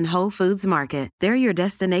Day than Whole Foods Market. They're your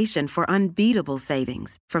destination for unbeatable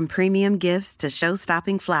savings, from premium gifts to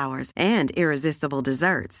show-stopping flowers and irresistible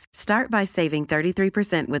desserts. Start by saving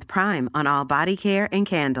 33% with Prime on all body care and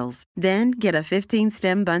candles. Then get a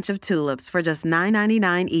 15-stem bunch of tulips for just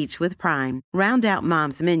 $9.99 each with Prime. Round out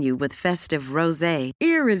Mom's menu with festive rosé,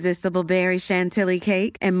 irresistible berry chantilly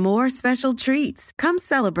cake, and more special treats. Come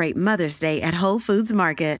celebrate Mother's Day at Whole Foods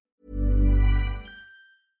Market.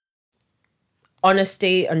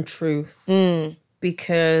 Honesty and truth,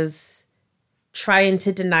 because trying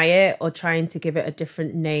to deny it or trying to give it a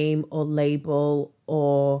different name or label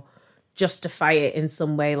or justify it in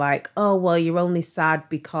some way like, oh, well, you're only sad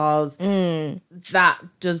because that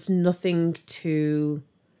does nothing to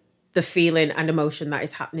the feeling and emotion that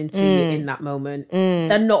is happening to you in that moment.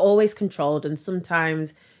 They're not always controlled, and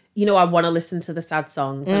sometimes, you know, I want to listen to the sad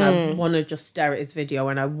songs and I want to just stare at his video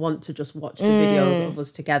and I want to just watch the videos of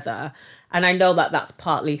us together. And I know that that's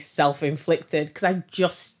partly self-inflicted because I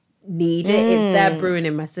just need it. It's there brewing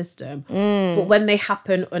in my system. But when they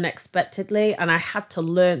happen unexpectedly, and I had to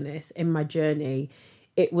learn this in my journey,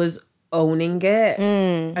 it was owning it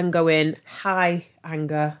and going, hi,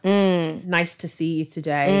 anger. Nice to see you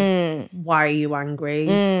today. Why are you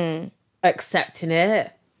angry? Accepting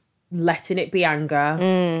it. Letting it be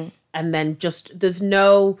anger, and then just, there's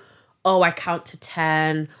no, oh, I count to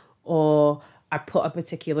 10 or I put a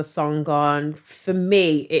particular song on. For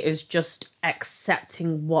me, it is just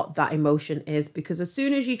accepting what that emotion is, because as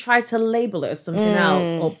soon as you try to label it as something else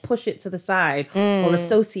or push it to the side or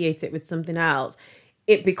associate it with something else,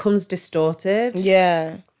 it becomes distorted.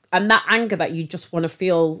 Yeah. And that anger that you just want to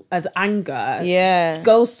feel as anger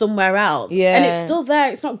goes somewhere else. Yeah. And it's still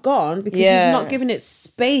there. It's not gone because you've not given it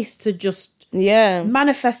space to just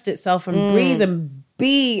manifest itself and breathe and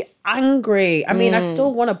be angry. I mean, I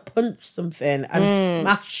still want to punch something and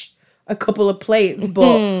smash a couple of plates.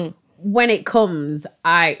 But when it comes,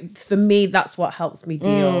 for me, that's what helps me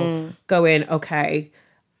deal. Going, okay,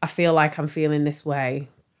 I feel like I'm feeling this way.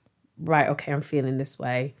 Right, okay, I'm feeling this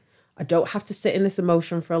way. I don't have to sit in this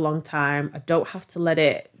emotion for a long time. I don't have to let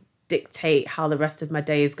it dictate how the rest of my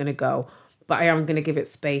day is going to go. But I am going to give it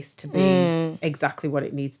space to be exactly what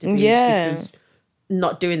it needs to be. Yeah. Because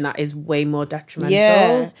not doing that is way more detrimental.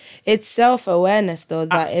 Yeah. It's self-awareness, though,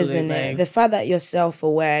 isn't it? The fact that you're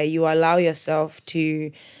self-aware, you allow yourself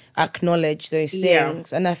to acknowledge those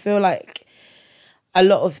things. And I feel like a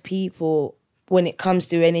lot of people, when it comes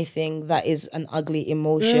to anything that is an ugly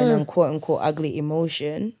emotion and quote-unquote ugly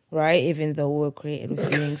emotion, right? Even though we're created with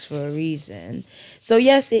feelings for a reason. So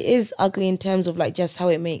yes, it is ugly in terms of like just how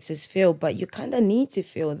it makes us feel, but you kind of need to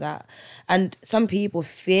feel that. And some people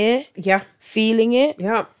fear feeling it,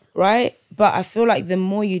 right? But I feel like the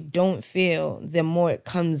more you don't feel, the more it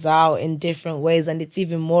comes out in different ways and it's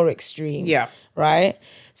even more extreme, right?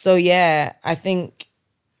 So yeah, I think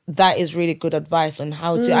that is really good advice on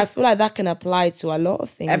how to, I feel like that can apply to a lot of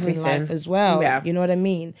things in life as well. Yeah. You know what I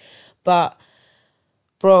mean? But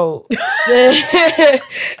bro, I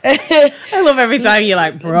love every time you're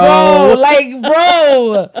like, bro,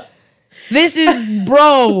 this is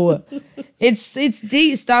bro. It's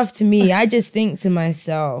deep stuff to me. I just think to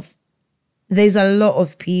myself, there's a lot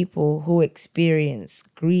of people who experience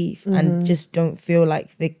grief and just don't feel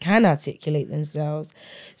like they can articulate themselves.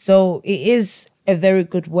 So it is a very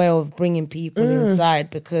good way of bringing people inside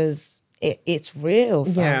because it's real,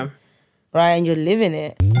 fam, right? And you're living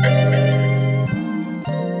it.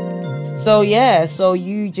 So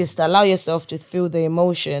you just allow yourself to feel the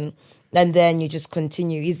emotion and then you just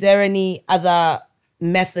continue. Is there any other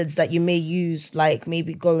methods that you may use, like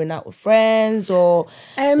maybe going out with friends or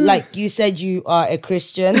like you said you are a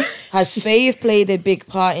Christian? Has faith played a big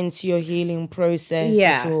part into your healing process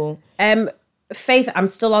at all? Faith, I'm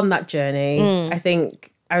still on that journey. I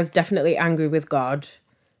think I was definitely angry with God.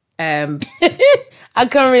 I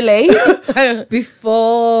can relate.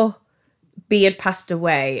 Before B had passed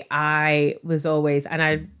away, I was always, and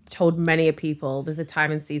I told many people, there's a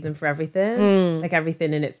time and season for everything. Like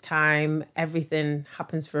everything in its time, everything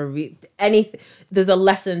happens for a reason. There's a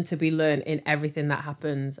lesson to be learned in everything that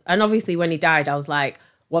happens. And obviously when he died, I was like,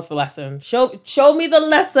 what's the lesson? Show me the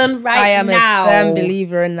lesson right now. I am a firm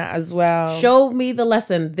believer in that as well. Show me the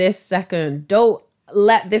lesson this second. Don't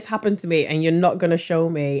let this happen to me and you're not going to show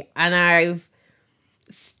me. And I've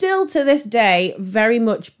still to this day very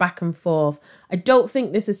much back and forth. I don't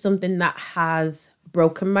think this is something that has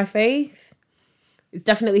broken my faith. It's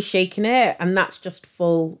definitely shaken it. And that's just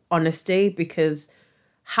full honesty, because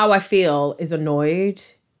how I feel is annoyed,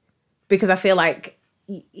 because I feel like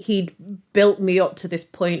he'd built me up to this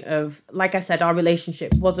point of, like I said, our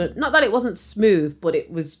relationship wasn't, not that it wasn't smooth, but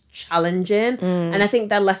it was challenging. And I think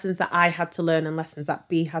there are lessons that I had to learn and lessons that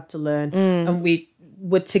B had to learn. And we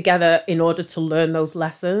were together in order to learn those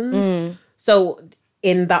lessons. So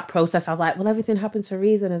in that process, I was like, well, everything happens for a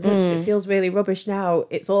reason. As much as it feels really rubbish now,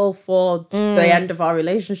 it's all for the end of our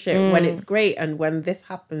relationship when it's great and when this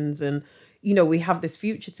happens and, you know, we have this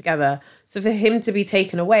future together. So for him to be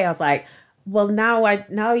taken away, I was like, well,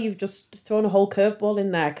 now you've just thrown a whole curveball in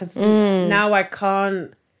there, because now I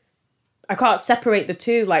can't separate the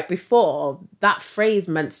two. Like before, that phrase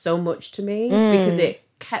meant so much to me because it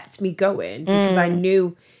kept me going, because I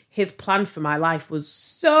knew his plan for my life was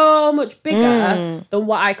so much bigger than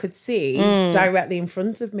what I could see directly in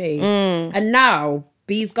front of me. And now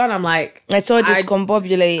B's gone. I'm like, it's all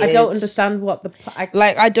discombobulated. I don't understand what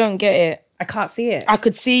I don't get it. I can't see it. I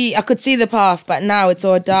could see the path, but now it's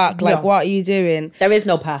all dark. Like, what are you doing? There is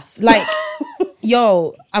no path. Like,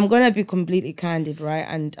 yo, I'm gonna be completely candid, right?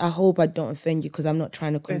 And I hope I don't offend you, because I'm not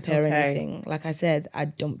trying to compare anything. Like I said, I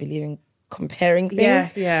don't believe in comparing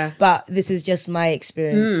things. Yeah. But this is just my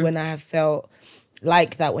experience when I have felt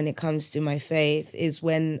like that when it comes to my faith, is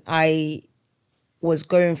when I was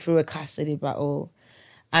going through a custody battle,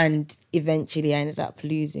 and eventually I ended up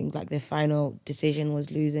losing. Like, the final decision was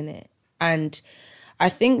losing it. And I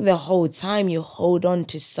think the whole time you hold on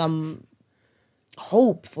to some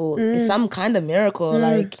hope for some kind of miracle.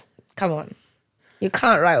 Like, come on. You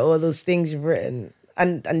can't write all those things you've written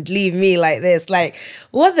and leave me like this. Like,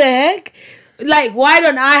 what the heck? Like, why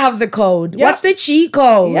don't I have the code? Yep. What's the cheat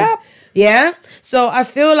code? Yep. Yeah? So I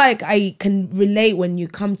feel like I can relate when you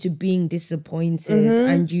come to being disappointed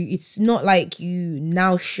and it's not like you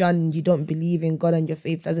now shun, you don't believe in God and your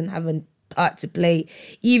faith doesn't have a part to play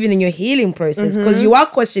even in your healing process, because you are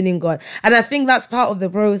questioning God, and I think that's part of the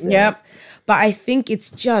process. But I think it's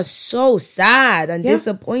just so sad and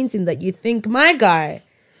disappointing that you think, my guy,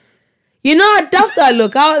 you know how daft I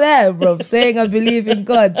look out there, bro, saying I believe in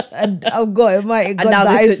God and I've got a mighty God. And now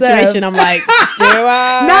that this situation, I'm like, do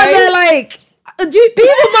I? Now they're like,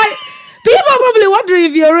 people are probably wondering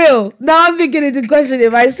if you're real. Now I'm beginning to question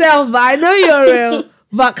it myself, but I know you're real.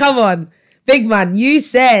 But come on, big man, you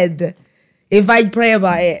said if I pray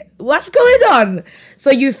about it, what's going on?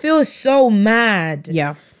 So you feel so mad.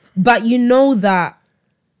 Yeah. But you know that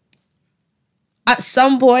at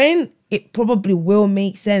some point, it probably will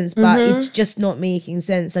make sense, but it's just not making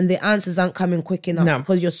sense. And the answers aren't coming quick enough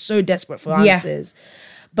because you're so desperate for answers.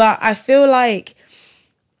 But I feel like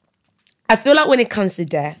when it comes to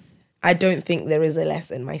death, I don't think there is a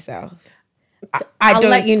lesson myself. I'll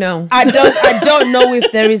let you know. I don't know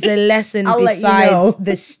if there is a lesson besides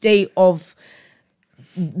the state of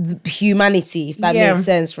humanity, if that makes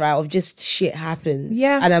sense, right? Of just shit happens.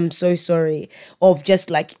 Yeah. And I'm so sorry. Of just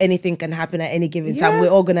like anything can happen at any given time. We're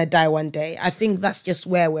all gonna die one day. I think that's just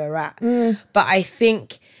where we're at. But I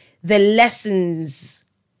think the lessons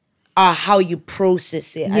are how you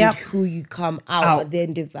process it and who you come out at the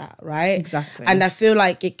end of that, right? Exactly. And I feel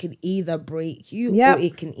like it can either break you or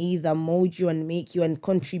it can either mold you and make you and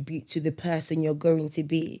contribute to the person you're going to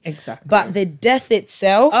be. Exactly. But the death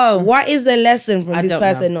itself, what is the lesson from this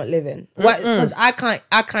person not living? What? Because I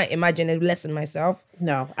can't imagine a lesson myself.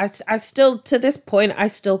 No, I still, to this point, I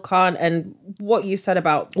still can't. And what you said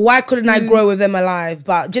about why couldn't I grow with them alive?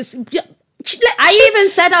 But just I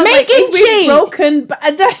even said, I was like, if we've broken,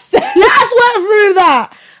 let us work through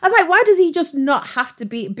that. I was like, why does he just not have to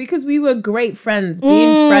be? Because we were great friends.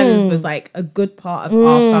 Being friends was like a good part of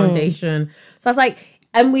our foundation. So I was like,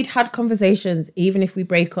 and we'd had conversations, even if we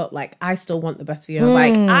break up, like, I still want the best for you. And I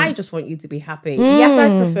was like, I just want you to be happy. Yes,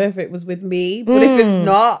 I'd prefer if it was with me, but if it's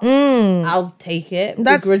not, I'll take it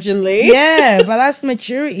begrudgingly. Yeah, but that's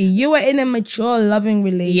maturity. You were in a mature, loving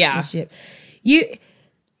relationship.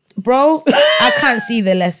 Bro, I can't see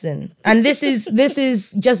the lesson. And this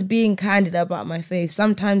is just being candid about my faith.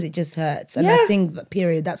 Sometimes it just hurts. And I think,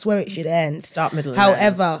 period, that's where it should end. Start, middle,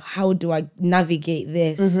 However, how do I navigate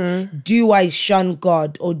this? Do I shun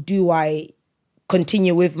God or do I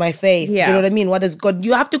continue with my faith? Do you know what I mean? What does God...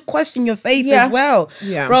 You have to question your faith as well.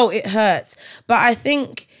 Yeah. Bro, it hurts. But I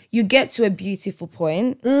think you get to a beautiful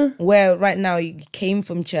point where right now you came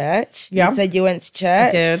from church. Yeah. You said you went to church.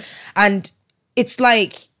 I did. And it's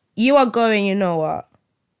like... You are going, you know what?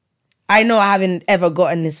 I know I haven't ever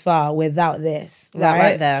gotten this far without this. That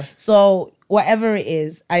right there. So whatever it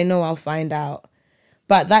is, I know I'll find out.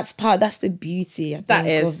 But that's the beauty, I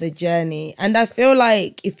think, of the journey. And I feel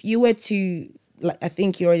like if you were to, like, I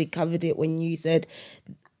think you already covered it when you said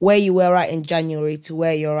where you were at in January to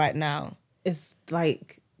where you're at now. It's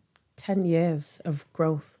like 10 years of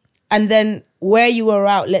growth. And then where you were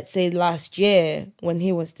at, let's say last year when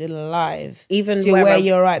he was still alive, even to where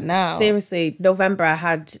you're at now. Seriously, November I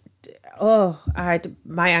had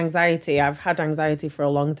my anxiety. I've had anxiety for a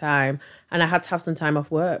long time, and I had to have some time off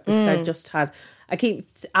work because I just had. I keep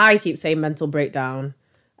saying mental breakdown,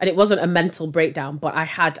 and it wasn't a mental breakdown, but I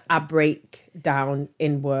had a breakdown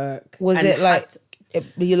in work. Was it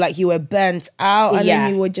like you were burnt out, and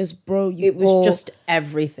then you were just broke? It was just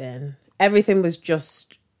everything. Everything was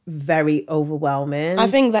just very overwhelming. I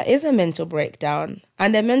think that is a mental breakdown,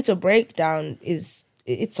 and a mental breakdown it's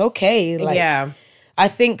okay. Like, yeah. I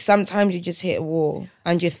think sometimes you just hit a wall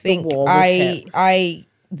and you think,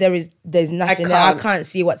 there's nothing there. I can't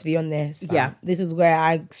see what's beyond this. Yeah. This is where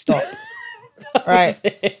I stop. Right.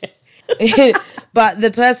 But the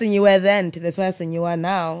person you were then to the person you are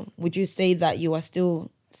now, would you say that you are still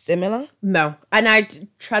similar? No. And I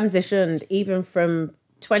transitioned even from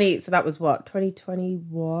 20, so that was what,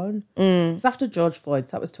 2021? It was after George Floyd,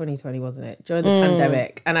 so that was 2020, wasn't it? During the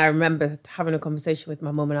pandemic. And I remember having a conversation with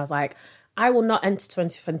my mum, and I was like, I will not enter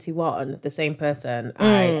 2021 the same person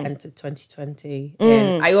I entered 2020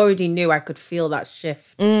 in. I already knew I could feel that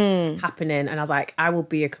shift happening, and I was like, I will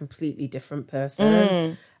be a completely different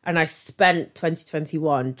person. And I spent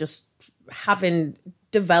 2021 just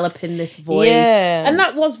developing this voice. Yeah. And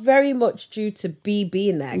that was very much due to B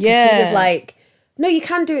being there. Yeah. He was like, no, you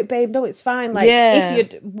can do it, babe. No, it's fine. Like,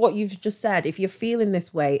 if what you've just said, if you're feeling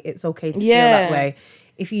this way, it's okay to feel that way.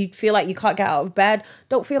 If you feel like you can't get out of bed,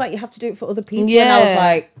 don't feel like you have to do it for other people. Yeah. And I was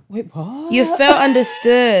like, wait, what? You felt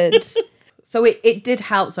understood. So it did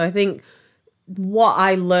help. So I think what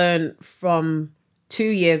I learned from 2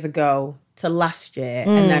 years ago to last year,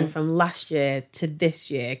 and then from last year to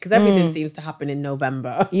this year, because everything seems to happen in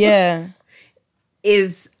November. Yeah.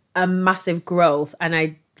 Is a massive growth. And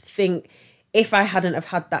I think if I hadn't have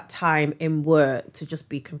had that time in work to just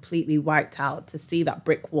be completely wiped out, to see that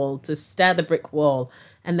brick wall, to stare the brick wall,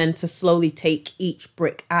 and then to slowly take each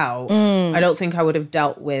brick out, I don't think I would have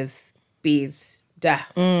dealt with B's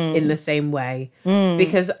death in the same way,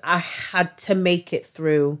 because I had to make it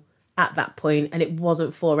through at that point, and it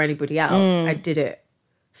wasn't for anybody else. I did it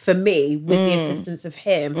for me with the assistance of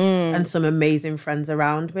him and some amazing friends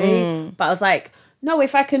around me. But I was like, no,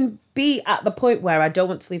 if I can be at the point where I don't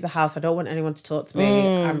want to leave the house, I don't want anyone to talk to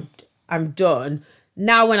me, I'm done.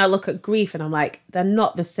 Now when I look at grief and I'm like, they're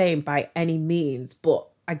not the same by any means, but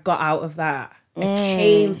I got out of that. I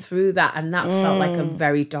came through that, and that felt like a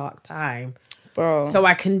very dark time. Bro. So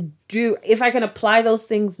if I can apply those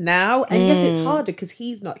things now, and yes, it's harder because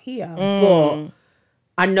he's not here, but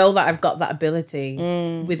I know that I've got that ability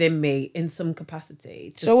within me in some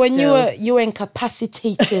capacity. So when you were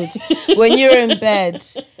incapacitated, when you're in bed,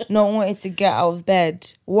 not wanting to get out of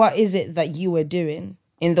bed, what is it that you were doing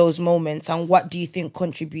in those moments, and what do you think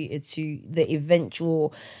contributed to the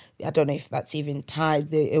eventual, I don't know if that's even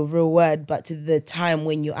tied, a real word, but to the time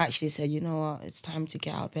when you actually said, you know what, it's time to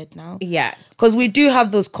get out of bed now? Yeah. Because we do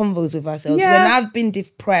have those convos with ourselves. Yeah. When I've been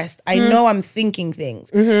depressed, I know I'm thinking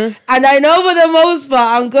things. And I know for the most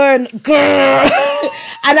part, I'm going, girl.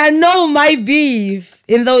 And I know my beef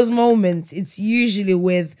in those moments, it's usually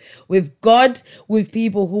with God, with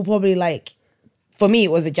people who probably like, for me,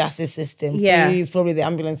 it was the justice system. Yeah. For you, it's probably the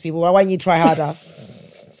ambulance people. Why don't you try harder?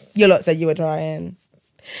 You lot said you were trying.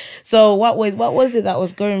 So what was it that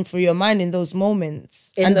was going through your mind in those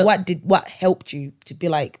moments? What helped you to be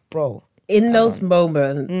like, bro? In those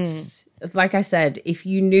moments, like I said, if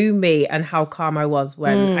you knew me and how calm I was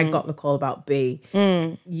when I got the call about B,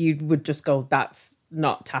 you would just go, that's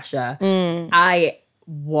not Tasha. I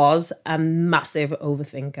was a massive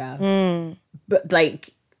overthinker. But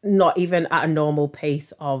like, not even at a normal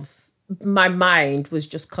pace of, my mind was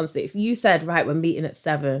just constant. If you said, right, we're meeting at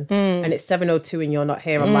 7 and it's 7:02 and you're not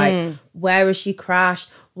here, I'm like, where has she crashed?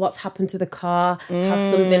 What's happened to the car? Has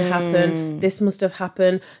something happened? This must have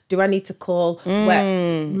happened. Do I need to call?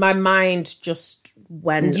 Where my mind just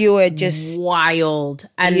went, you were just wild.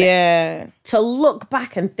 And to look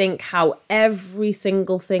back and think how every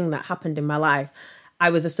single thing that happened in my life, I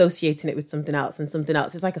was associating it with something else and something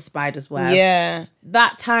else. It was like a spider's web. Yeah.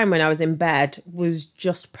 That time when I was in bed was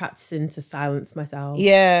just practicing to silence myself.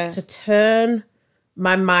 Yeah. To turn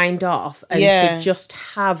my mind off and to just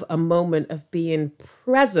have a moment of being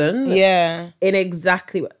present. Yeah. In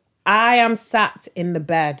exactly what I am sat in the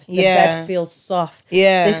bed. The bed feels soft.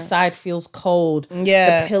 Yeah. This side feels cold.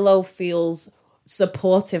 Yeah. The pillow feels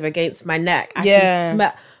supportive against my neck. I can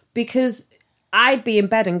smell, because I'd be in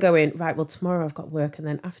bed and going, right, well, tomorrow I've got work, and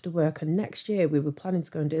then after work, and next year we were planning to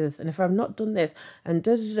go and do this, and if I've not done this, and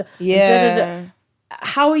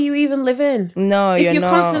how are you even living? No, if you're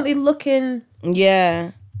constantly looking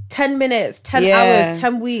 10 minutes, 10 hours,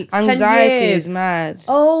 10 weeks, Anxiety 10 years. is mad.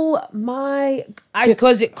 Oh my...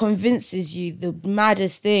 Because it convinces you the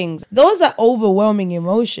maddest things. Those are overwhelming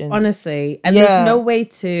emotions. Honestly. And there's no way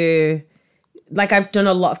to... Like, I've done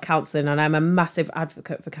a lot of counselling, and I'm a massive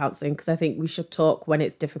advocate for counselling because I think we should talk when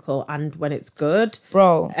it's difficult and when it's good.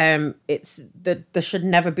 Bro. It's there should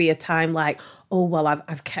never be a time like, oh, well,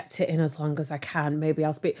 I've kept it in as long as I can. Maybe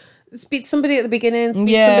I'll speak to somebody at the beginning,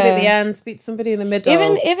 speak to somebody at the end, speak to somebody in the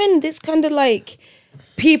middle. Even this kind of like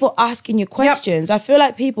people asking you questions. I feel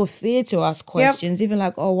like people fear to ask questions, even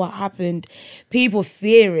like, oh, what happened? People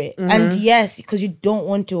fear it. And yes, because you don't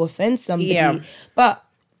want to offend somebody. Yeah. But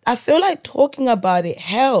I feel like talking about it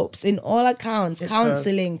helps in all accounts.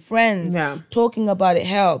 Counseling, friends, talking about it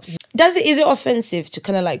helps. Is it offensive to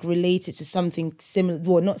kind of like relate it to something similar?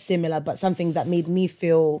 Well, not similar, but something that made me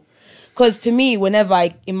feel... Because to me, whenever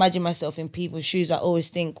I imagine myself in people's shoes, I always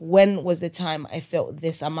think, when was the time I felt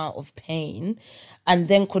this amount of pain? And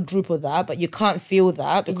then quadruple that, but you can't feel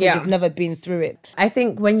that because you've never been through it. I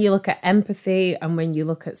think when you look at empathy and when you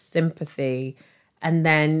look at sympathy, and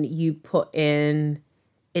then you put in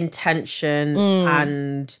intention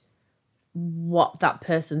and what that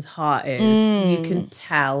person's heart is, you can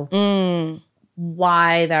tell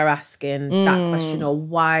why they're asking that question or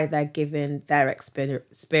why they're giving their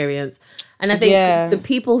experience. And I think the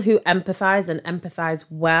people who empathize and empathize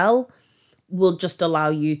well will just allow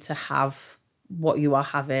you to have what you are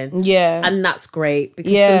having. Yeah. And that's great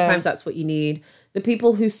because sometimes that's what you need. The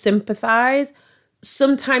people who sympathize,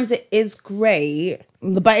 sometimes it is great,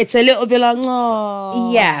 but it's a little bit like,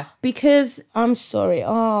 oh, yeah, because I'm sorry,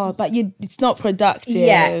 oh, but it's not productive.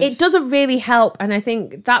 Yeah, it doesn't really help. And I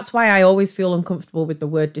think that's why I always feel uncomfortable with the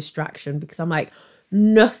word distraction, because I'm like,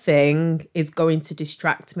 nothing is going to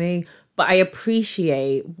distract me. But I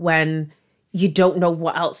appreciate when you don't know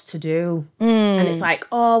what else to do. And it's like,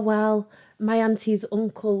 oh, well, my auntie's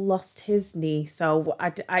uncle lost his knee, so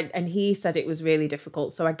and he said it was really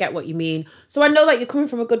difficult. So I get what you mean. So I know that you're coming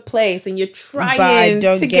from a good place and you're trying. But I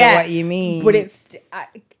don't get what you mean. But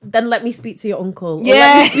then let me speak to your uncle. Yeah.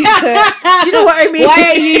 Let me speak to, do you know what I mean? Why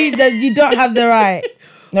are you don't have the right?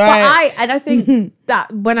 Right. But I think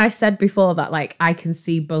that when I said before that, like, I can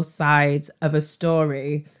see both sides of a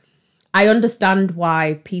story, I understand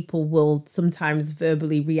why people will sometimes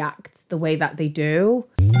verbally react the way that they do.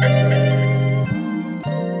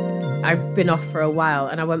 I've been off for a while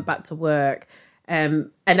and I went back to work, and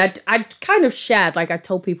I kind of shared, like, I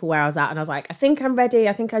told people where I was at, and I was like, I think I'm ready.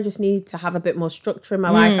 I think I just need to have a bit more structure in my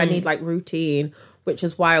life. I need like routine, which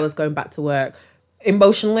is why I was going back to work.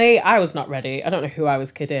 Emotionally, I was not ready. I don't know who I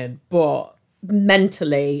was kidding, but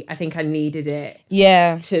mentally, I think I needed it.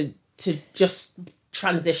 Yeah. To just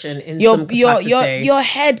transition in some capacity. Your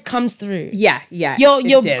head comes through. Yeah.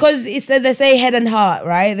 Because they say head and heart,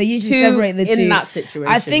 right? They usually separate the two. In that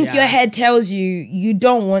situation, I think your head tells you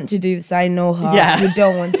don't want to do this. I know her. Yeah. You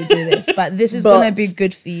don't want to do this, but this is going to be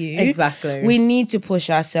good for you. Exactly. We need to push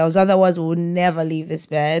ourselves, otherwise we'll never leave this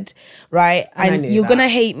bed, right? And you're going to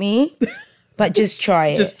hate me, but just try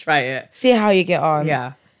it. Just try it. See how you get on.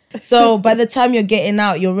 Yeah. So by the time you're getting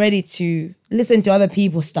out, you're ready to listen to other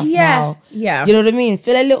people's stuff now. Yeah. You know what I mean?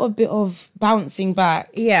 Feel a little bit of bouncing back.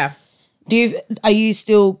 Yeah. Are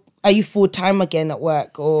you full time again at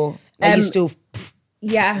work, or are you still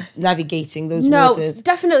navigating those waters? No,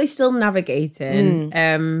 definitely still navigating.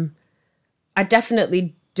 I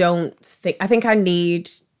definitely don't think, I think I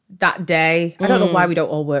need that day. I don't know why we don't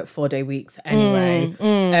all work 4-day weeks anyway.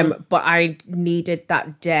 But I needed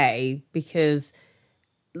that day because,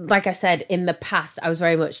 like I said, in the past, I was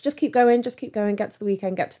very much just keep going, get to the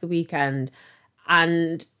weekend.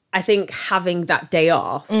 And I think having that day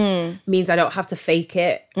off means I don't have to fake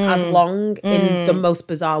it as long in the most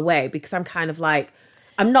bizarre way, because I'm kind of like,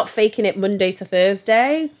 I'm not faking it Monday to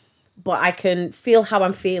Thursday, but I can feel how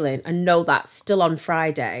I'm feeling and know that still on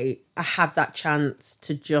Friday, I have that chance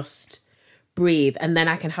to just breathe, and then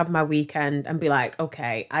I can have my weekend and be like,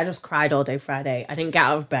 okay, I just cried all day Friday. I didn't get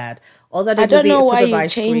out of bed. All I did was eat a tub of ice cream. I don't know why you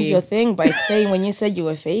changed your thing by saying when you said you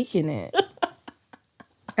were faking it.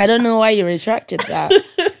 I don't know why you retracted that.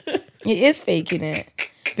 It is faking it.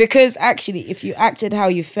 Because actually, if you acted how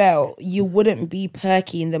you felt, you wouldn't be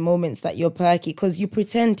perky in the moments that you're perky, because you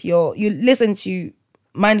pretend you listen to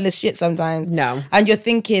mindless shit sometimes. No. And you're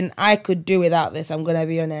thinking, I could do without this. I'm going to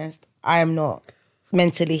be honest. I am not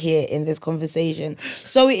mentally here in this conversation.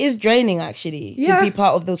 So it is draining, actually, to be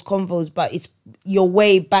part of those convos, but it's your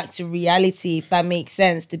way back to reality, if that makes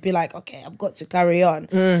sense, to be like, okay, I've got to carry on.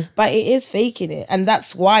 But it is faking it. And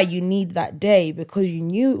that's why you need that day, because you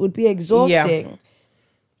knew it would be exhausting.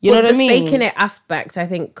 You know what I mean? The faking it aspect, I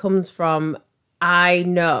think, comes from I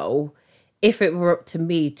know if it were up to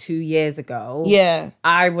me 2 years ago,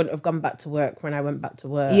 I wouldn't have gone back to work when I went back to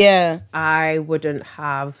work. I wouldn't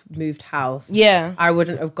have moved house. I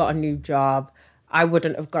wouldn't have got a new job. I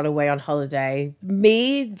wouldn't have gone away on holiday.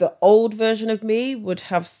 Me, the old version of me, would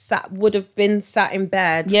have been sat in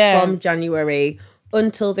bed from January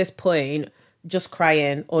until this point, just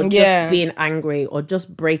crying or just being angry or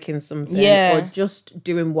just breaking something or just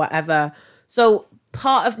doing whatever. So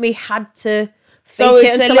part of me had to fake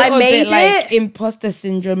it until I made it. Like imposter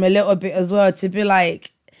syndrome a little bit as well, to be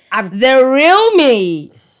like, the real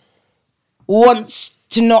me wants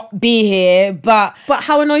to not be here, but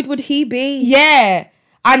how annoyed would he be? Yeah.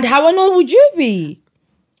 And how annoyed would you be?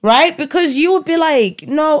 Right? Because you would be like,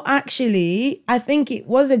 no, actually, I think it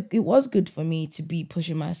was good for me to be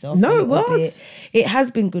pushing myself. No, it was. It has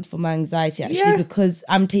been good for my anxiety, actually, because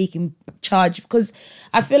I'm taking charge. Because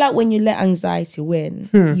I feel like when you let anxiety win,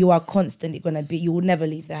 you are constantly you will never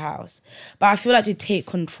leave the house. But I feel like to take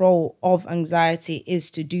control of anxiety is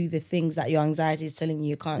to do the things that your anxiety is telling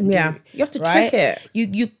you can't do. Yeah, you have to trick it.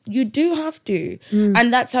 You do have to.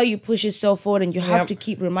 And that's how you push yourself forward, and you have to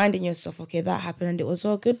keep reminding yourself, okay, that happened and it was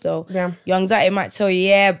all good though. Yeah. Your anxiety might tell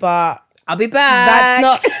you, but I'll be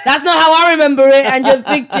back. That's not how I remember it. And you're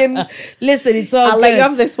thinking, listen, it's all I'll good. let you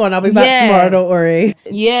have this one. I'll be back tomorrow, don't worry.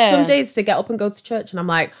 Yeah. Some days to get up and go to church and I'm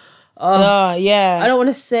like, I don't want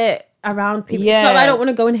to sit around people. It's not like I don't want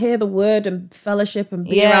to go and hear the word and fellowship and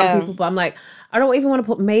be around people, but I'm like, I don't even want to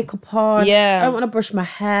put makeup on. I don't want to brush my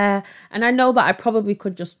hair. And I know that I probably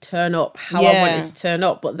could just turn up how I wanted to turn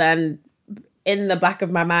up, but then in the back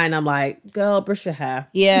of my mind, I'm like, girl, brush your hair.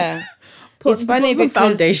 Yeah. Put some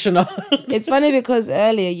foundation on. It's funny because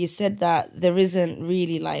earlier you said that there isn't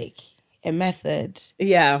really like a method.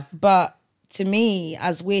 Yeah. But to me,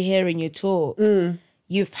 as we're hearing you talk,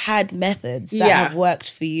 you've had methods that have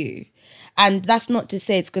worked for you. And that's not to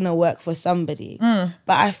say it's going to work for somebody.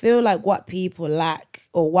 But I feel like what people lack,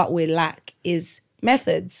 or what we lack, is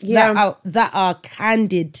methods that are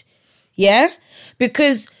candid. Yeah?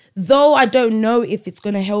 Because though I don't know if it's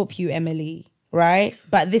going to help you, Emily, right?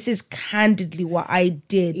 But this is candidly what I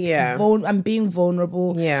did. Yeah. I'm being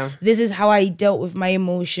vulnerable. Yeah. This is how I dealt with my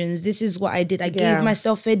emotions. This is what I did. I gave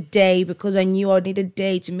myself a day because I knew I need a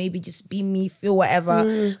day to maybe just be me, feel whatever,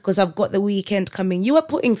 because I've got the weekend coming. You are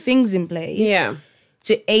putting things in place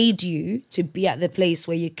to aid you to be at the place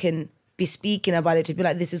where you can be speaking about it, to be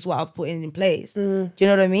like, this is what I've put in place. Do you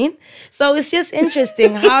know what I mean? So it's just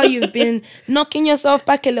interesting how you've been knocking yourself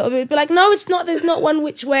back a little bit. Be like, no, it's not, there's not one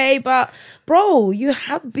which way, but bro, you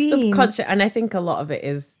have been subconscious. And I think a lot of it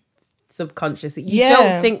is subconscious. You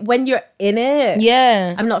don't think when you're in it.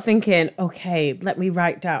 I'm not thinking, okay, let me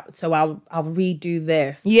write down, so I'll redo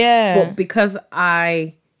this. But because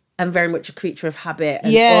I am very much a creature of habit,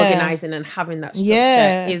 and organizing and having that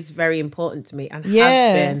structure is very important to me, and has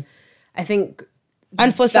been. I think,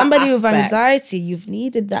 and for somebody with anxiety, you've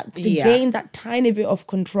needed that to gain that tiny bit of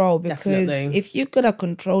control, because if you could have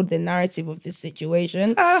controlled the narrative of this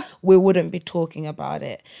situation, we wouldn't be talking about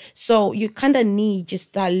it. So you kind of need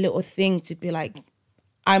just that little thing to be like,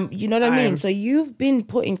 you know what I mean? So you've been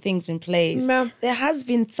putting things in place. There has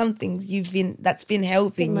been something that's been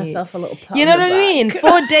helping you. Myself a little pat you know what I mean?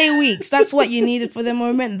 4-day weeks. That's what you needed for the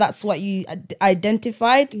moment. That's what you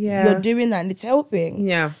identified. You're doing that and it's helping.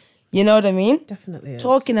 You know what I mean? Definitely is.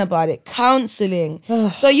 Talking about it, counseling.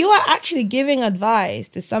 So you are actually giving advice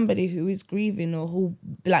to somebody who is grieving, or who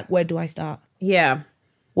like, where do I start?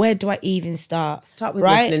 Where do I even start? Start with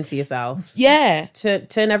listening to yourself.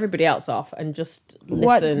 Turn everybody else off and just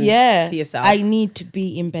listen to yourself. I need to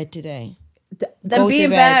be in bed today. Then be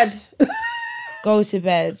in bed. Go to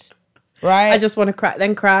bed. Right? I just want to cry.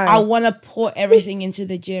 Then cry. I want to pour everything into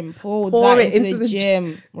the gym. Pour that into the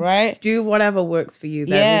gym. Right? Do whatever works for you.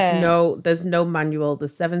 There's no manual.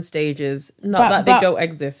 There's 7 stages. Not that they don't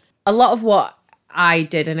exist. A lot of what I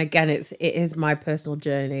did, and again, it is my personal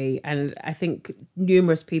journey, and I think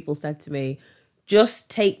numerous people said to me,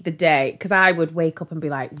 just take the day, because I would wake up and be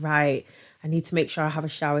like, right, I need to make sure I have a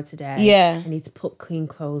shower today. I need to put clean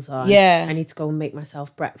clothes on. I need to go and make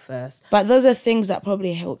myself breakfast. But those are things that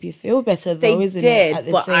probably help you feel better, though, isn't it? At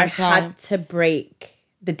the same time. I had to break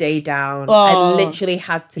the day down. I literally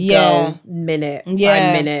had to go minute by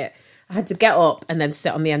minute. I had to get up and then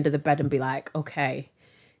sit on the end of the bed and be like, okay,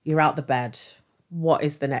 you're out the bed. What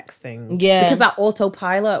is the next thing? Because that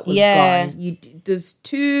autopilot was gone. There's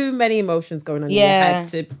too many emotions going on in your head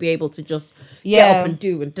to be able to just get up and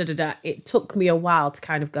do and da-da-da. It took me a while to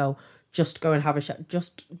kind of go, just go and have a shower.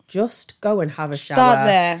 Just go and have a shower. Start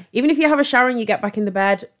there. Even if you have a shower and you get back in the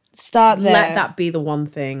bed, start there. Let that be the one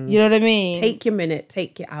thing. You know what I mean? Take your minute,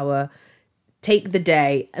 take your hour. take the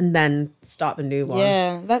day and then start the new one.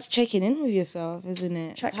 Yeah, that's checking in with yourself, isn't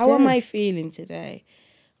it? Checked How am in. I feeling today?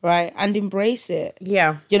 Right? And embrace it.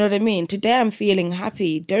 Yeah. You know what I mean? Today I'm feeling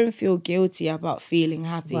happy. Don't feel guilty about feeling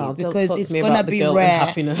happy, Well, because don't talk it's to me gonna about the be guilt rare. and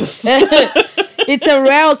happiness. It's a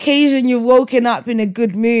rare occasion you've woken up in a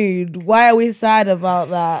good mood. Why are we sad about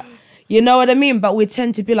that? You know what I mean? But we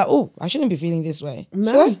tend to be like, oh, I shouldn't be feeling this way.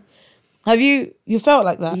 No. Should I? Have you felt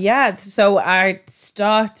like that? Yeah. So I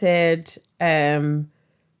started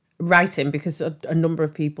writing because a number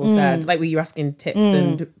of people said, like, were you asking tips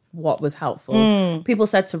and what was helpful? People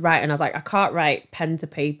said to write, and I was like, I can't write pen to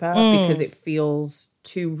paper because it feels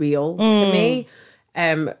too real to me.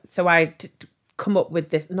 So I come up with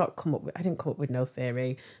this, I didn't come up with no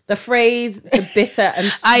theory. The phrase, the bitter and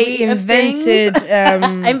sweet I of things.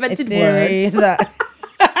 I invented words.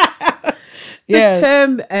 Yeah. The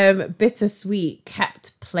term bittersweet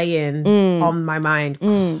kept playing on my mind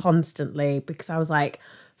constantly, because I was like,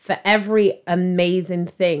 for every amazing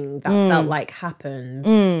thing that felt like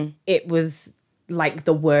happened, it was like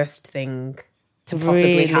the worst thing to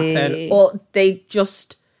possibly happen. Or the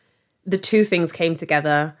two things came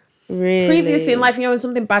together. Really? Previously in life, when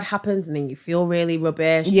something bad happens and then you feel really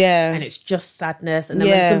rubbish, and it's just sadness, and then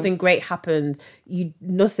when something great happens,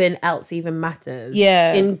 nothing else even matters.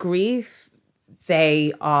 In grief,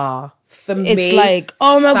 they are, for me, it's like,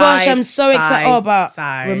 oh my gosh, I'm so excited. Oh, but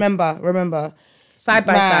side. remember, side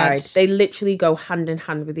by Mad. side, they literally go hand in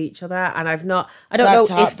hand with each other, and I don't That's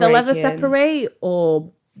know if they'll ever heartbreaking. separate or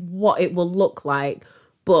what it will look like.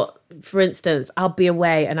 But for instance, I'll be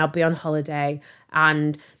away and I'll be on holiday,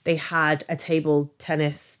 and they had a table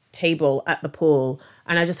tennis table at the pool,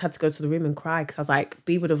 and I just had to go to the room and cry, because I was like,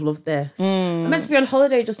 B would have loved this. I meant to be on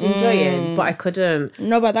holiday just enjoying, but I couldn't.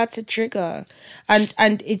 No, but that's a trigger.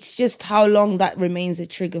 And it's just how long that remains a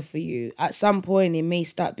trigger for you. At some point, it may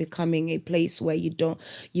start becoming a place where you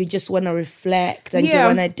just want to reflect and you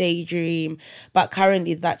want to daydream. But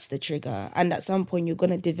currently, that's the trigger. And at some point, you're going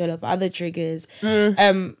to develop other triggers.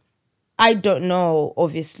 I don't know,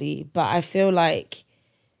 obviously, but I feel like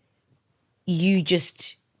you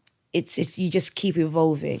just keep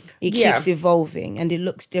evolving. It keeps evolving, and it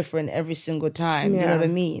looks different every single time. You know what I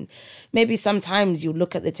mean? Maybe sometimes you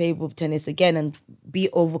look at the table of tennis again and be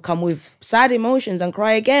overcome with sad emotions and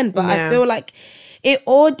cry again. But I feel like it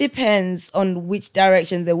all depends on which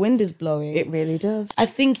direction the wind is blowing. It really does. I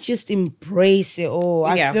think just embrace it all.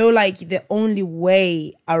 I feel like the only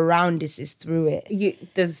way around this is through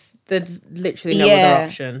it. There's literally no other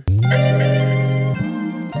option.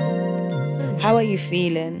 How are you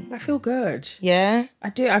feeling? I feel good. Yeah?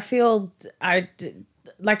 I do. I feel,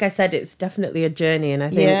 like I said, it's definitely a journey, and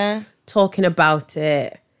I think talking about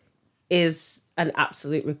it is an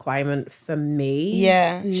absolute requirement for me.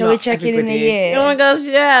 Yeah. Shall we check in a year? Oh my gosh,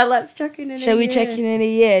 yeah. Let's check in a year. Shall we check in a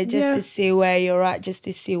year just to see where you're at, just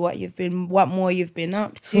to see what more you've been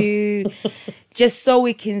up to, just so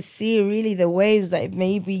we can see really the waves that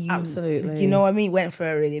maybe you, absolutely, you know what I mean, went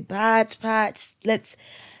for a really bad patch. Let's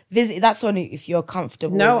visit. That's only if you're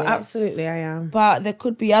comfortable. No, with it. Absolutely, I am. But there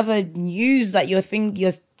could be other news that you're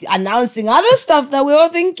announcing other stuff that we're all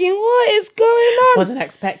thinking, what is going on? Wasn't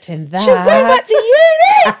expecting that. She's going back to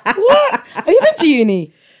uni. What? Have you been to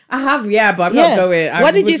uni? I have, yeah, but I'm not going.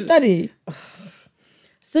 What did you study?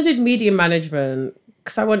 Studied media management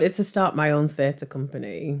because I wanted to start my own theatre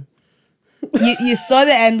company. You saw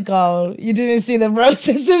the end goal. You didn't see the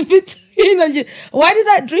process in between. Why did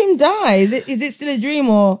that dream die? Is it still a dream,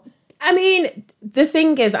 or? I mean, the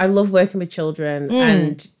thing is, I love working with children,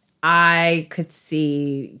 and I could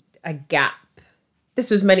see a gap. This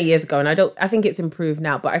was many years ago, and I think it's improved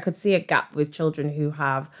now, but I could see a gap with children who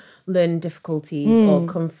have learning difficulties or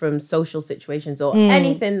come from social situations or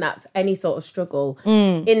anything that's any sort of struggle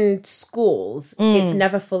in schools. It's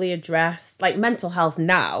never fully addressed. Like, mental health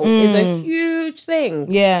now is a huge thing.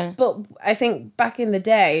 Yeah. But I think back in the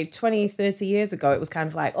day, 20, 30 years ago, it was kind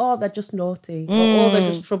of like, oh, they're just naughty, or oh, they're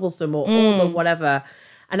just troublesome, or oh, they're whatever.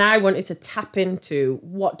 And I wanted to tap into,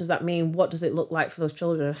 what does that mean? What does it look like for those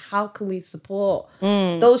children? How can we support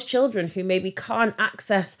those children who maybe can't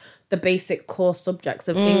access the basic core subjects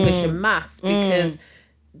of English and maths because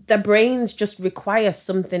their brains just require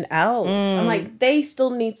something else? I'm like, they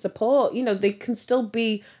still need support. You know, they can still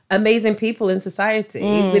be amazing people in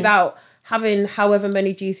society without having however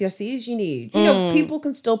many GCSEs you need. You know, people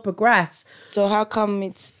can still progress. So how come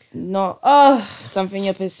it's not something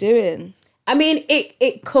you're pursuing? I mean,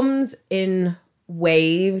 it comes in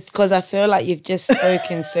waves. Because I feel like you've just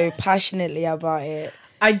spoken so passionately about it.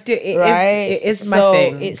 I do. It is my so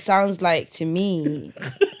thing. It sounds like, to me,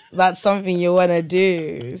 that's something you want to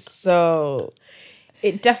do. So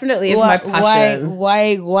It definitely is my passion.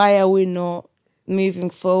 Why are we not moving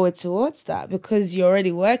forward towards that? Because you're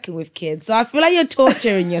already working with kids. So I feel like you're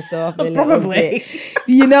torturing yourself a little bit.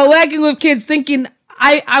 You know, working with kids, thinking,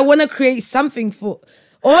 I want to create something for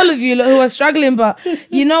all of you who are struggling, but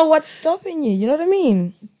you know what's stopping you? You know what I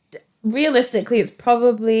mean? Realistically, it's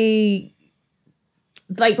probably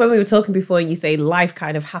like when we were talking before and you say life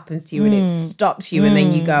kind of happens to you and it stops you and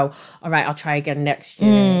then you go, all right, I'll try again next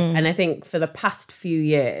year. And I think for the past few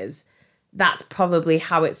years, that's probably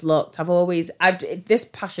how it's looked. This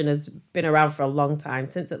passion has been around for a long time,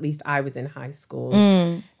 since at least I was in high school.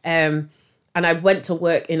 And I went to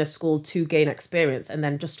work in a school to gain experience and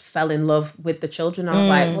then just fell in love with the children. I was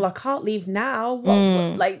like, well, I can't leave now.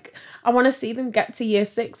 Like, I want to see them get to year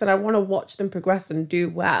 6 and I want to watch them progress and do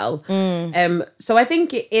well. So I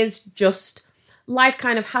think it is just life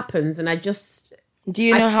kind of happens. And do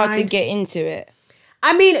you know how to get into it?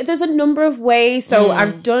 I mean, there's a number of ways. So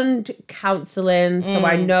I've done counselling. So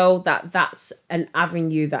I know that that's an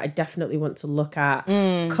avenue that I definitely want to look at.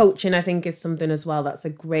 Coaching, I think, is something as well. That's a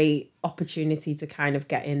great opportunity to kind of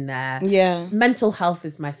get in there. Yeah. Mental health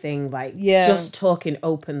is my thing. Like, just talking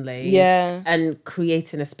openly. Yeah. And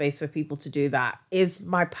creating a space for people to do that is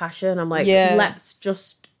my passion. I'm like, let's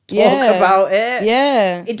just talk about it.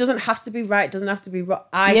 Yeah. It doesn't have to be right. It doesn't have to be wrong.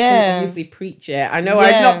 I can obviously preach it. I know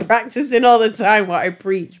I'm not practicing all the time what I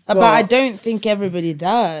preach. But I don't think everybody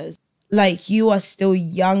does. Like, you are still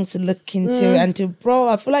young to look into and to, bro,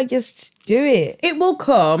 I feel like just do it. It will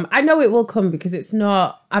come. I know it will come because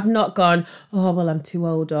I've not gone, oh, well, I'm too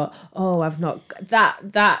old, or, oh, I've not,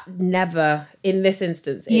 that never, in this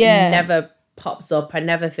instance, it never pops up. I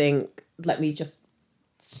never think, let me just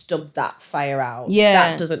stub that fire out. Yeah.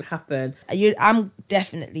 That doesn't happen. I'm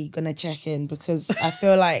definitely going to check in because I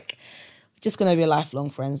feel like we're just going to be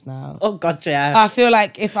lifelong friends now. Oh, God, yeah. I feel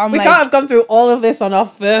like if I'm we can't have gone through all of this on our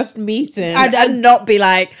first meeting and not be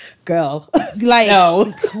like, girl, like,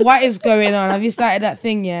 no. What is going on? Have you started that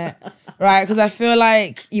thing yet? Right? Because I feel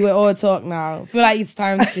like you were all talk now. I feel like it's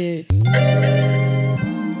time to...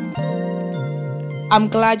 I'm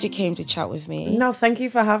glad you came to chat with me. No, thank you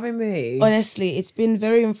for having me. Honestly, it's been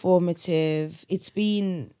very informative. It's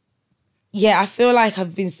been, I feel like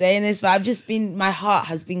I've been saying this, but my heart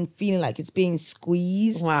has been feeling like it's being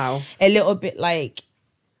squeezed. Wow. A little bit like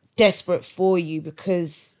desperate for you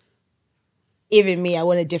because even me, I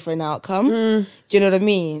want a different outcome. Do you know what I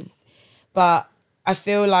mean? But I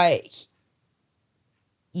feel like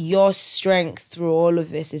your strength through all of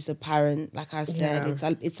this is apparent. Like I've said,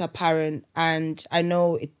 it's apparent, and I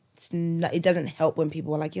know it doesn't help when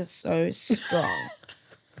people are like, "You're so strong,"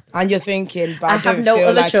 and you're thinking, "But I have no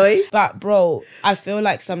other choice." But bro, I feel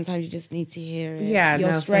like sometimes you just need to hear it. Yeah,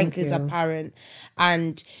 your strength is apparent,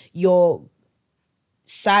 and your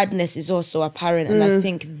sadness is also apparent, and I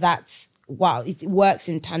think that's it works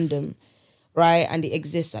in tandem. Right, and it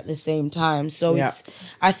exists at the same time. So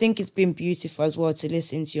I think it's been beautiful as well to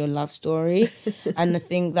listen to your love story. And I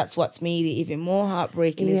think that's what's made it even more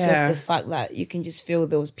heartbreaking. It's just the fact that you can just feel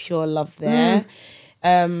there was pure love there.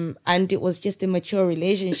 And it was just a mature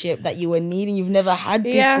relationship that you were needing, you've never had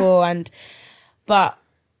before. But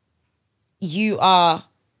you are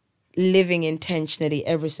living intentionally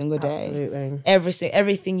every single day. Absolutely.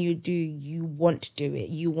 Everything you do, you want to do it.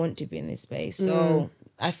 You want to be in this space. So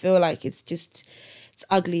I feel like it's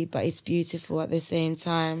ugly, but it's beautiful at the same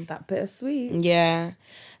time. It's that bittersweet. Yeah.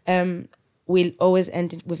 We'll always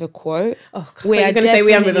end it with a quote. Oh, God, we are going to say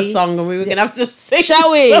we end with a song and we were going to have to sing.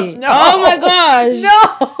 Shall we? No. Oh my gosh.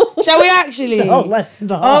 No. Shall we actually? No, let's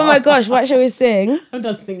not. Oh my gosh, what shall we sing? I'm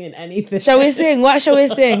not singing anything. Shall we sing? What shall we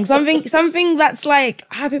sing? Something that's like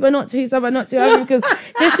happy but not too sad but not too happy, because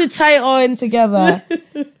just to tie it all in together.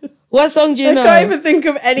 What song do you know? I can't even think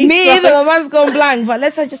of any Me song. either, my mind's gone blank, but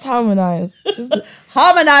let's just harmonise.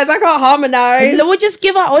 Harmonise? I can't harmonise. We'll just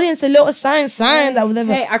give our audience a little sign that we'll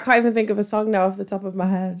never... Hey, I can't even think of a song now off the top of my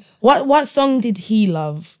head. What song did he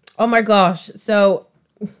love? Oh my gosh. So,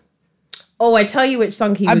 I tell you which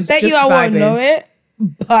song he was just vibing. I bet you I won't know it,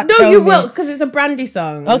 but no, you will, because it's a Brandy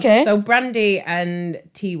song. Okay. So Brandy and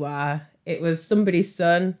Tiwa, it was Somebody's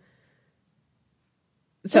Son.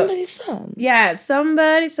 Somebody's son? Yeah,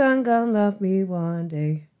 somebody's son gonna love me one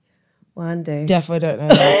day. One day. Defo don't know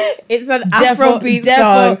that. It's an Afrobeat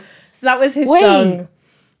song. So that was his song.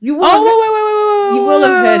 You will wait. You will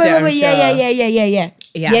have heard it, I'm sure.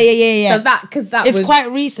 Yeah. So because that was... It's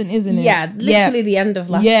quite recent, isn't it? Yeah, literally the end of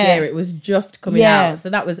last year. It was just coming out.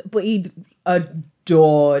 So that was... But he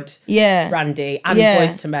adored Brandy and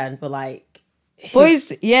Boys to Men. But like... He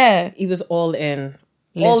was all in.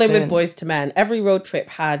 All in with Boys to Men. Every road trip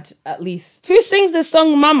had at least... Who sings the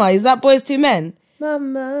song Mama? Is that Boys to Men?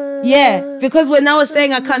 Mama. Yeah, because when I was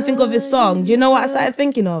saying I can't think of his song, do you know what I started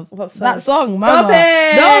thinking of? What song? That song, Stop Mama.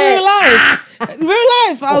 it! No, real life. Real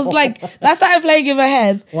life. I was like, that started playing in my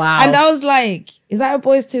head. Wow. And I was like, is that a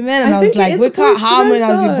Boys to Men? And I was think it like, is we a can't Boyz II Men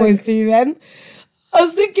harmonize with song. Boys to Men. I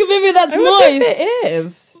was thinking maybe that's I wonder Moist. if it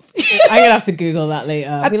is. I'm going to have to Google that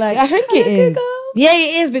later. I'll be like, I think it is. Google? Yeah,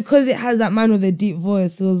 it is because it has that man with a deep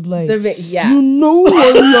voice. It was like, Yeah. you know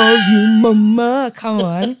I love you, mama. Come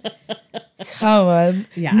on. Come on.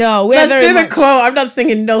 Yeah. No, we're Let's very do much, the quote. I'm not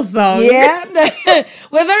singing no song. Yeah.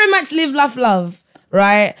 We're very much live, laugh, love,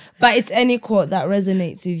 right? But it's any quote that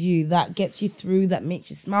resonates with you, that gets you through, that makes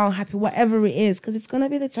you smile, happy, whatever it is, because it's going to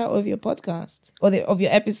be the title of your podcast or of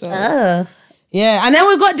your episode. Yeah. And then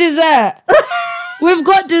we've got dessert. We've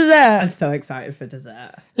got dessert. I'm so excited for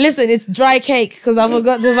dessert. Listen, it's dry cake because I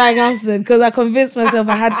forgot to buy custard because I convinced myself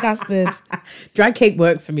I had custard. Dry cake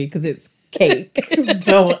works for me because it's cake.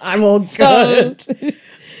 So I'm all good.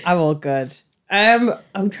 I'm all good.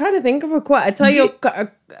 I'm trying to think of a quote. I tell you,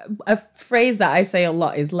 a phrase that I say a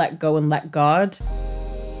lot is let go and let God.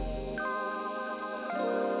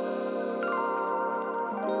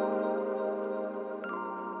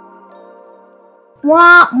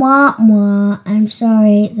 Wah, wah, wah. I'm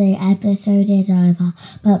sorry the episode is over,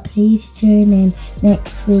 but please tune in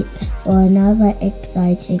next week for another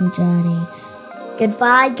exciting journey.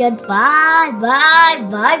 Goodbye, goodbye, bye,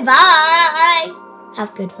 bye, bye.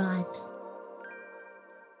 Have good vibes.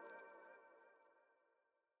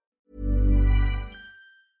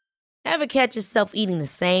 Ever catch yourself eating the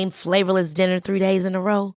same flavorless dinner 3 days in a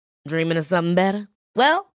row? Dreaming of something better?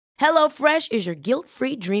 Well, HelloFresh is your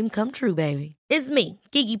guilt-free dream come true, baby. It's me,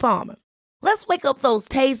 Keke Palmer. Let's wake up those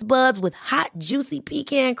taste buds with hot, juicy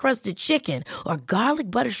pecan-crusted chicken or garlic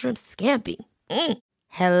butter shrimp scampi.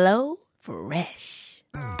 Hello Fresh.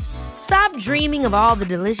 Stop dreaming of all the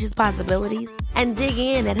delicious possibilities and dig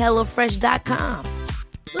in at HelloFresh.com.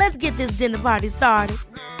 Let's get this dinner party started.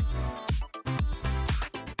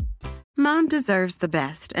 Mom deserves the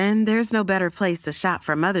best, and there's no better place to shop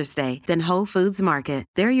for Mother's Day than Whole Foods Market.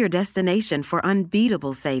 They're your destination for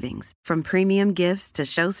unbeatable savings, from premium gifts to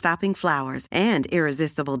show-stopping flowers and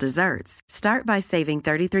irresistible desserts. Start by saving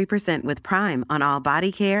 33% with Prime on all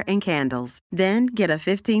body care and candles. Then get a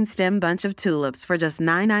 15-stem bunch of tulips for just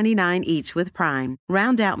 $9.99 each with Prime.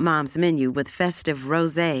 Round out Mom's menu with festive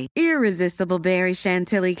rosé, irresistible berry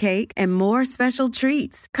chantilly cake, and more special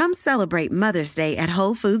treats. Come celebrate Mother's Day at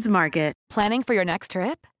Whole Foods Market. Planning for your next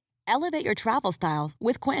trip? Elevate your travel style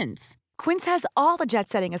with Quince. Quince has all the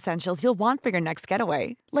jet-setting essentials you'll want for your next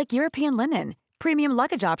getaway, like European linen, premium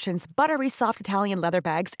luggage options, buttery soft Italian leather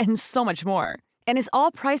bags, and so much more. And is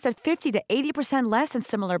all priced at 50 to 80% less than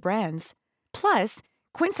similar brands. Plus,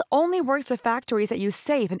 Quince only works with factories that use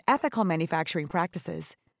safe and ethical manufacturing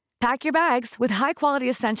practices. Pack your bags with high-quality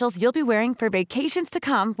essentials you'll be wearing for vacations to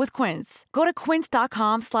come with Quince. Go to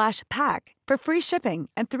quince.com/pack for free shipping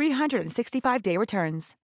and 365-day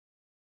returns.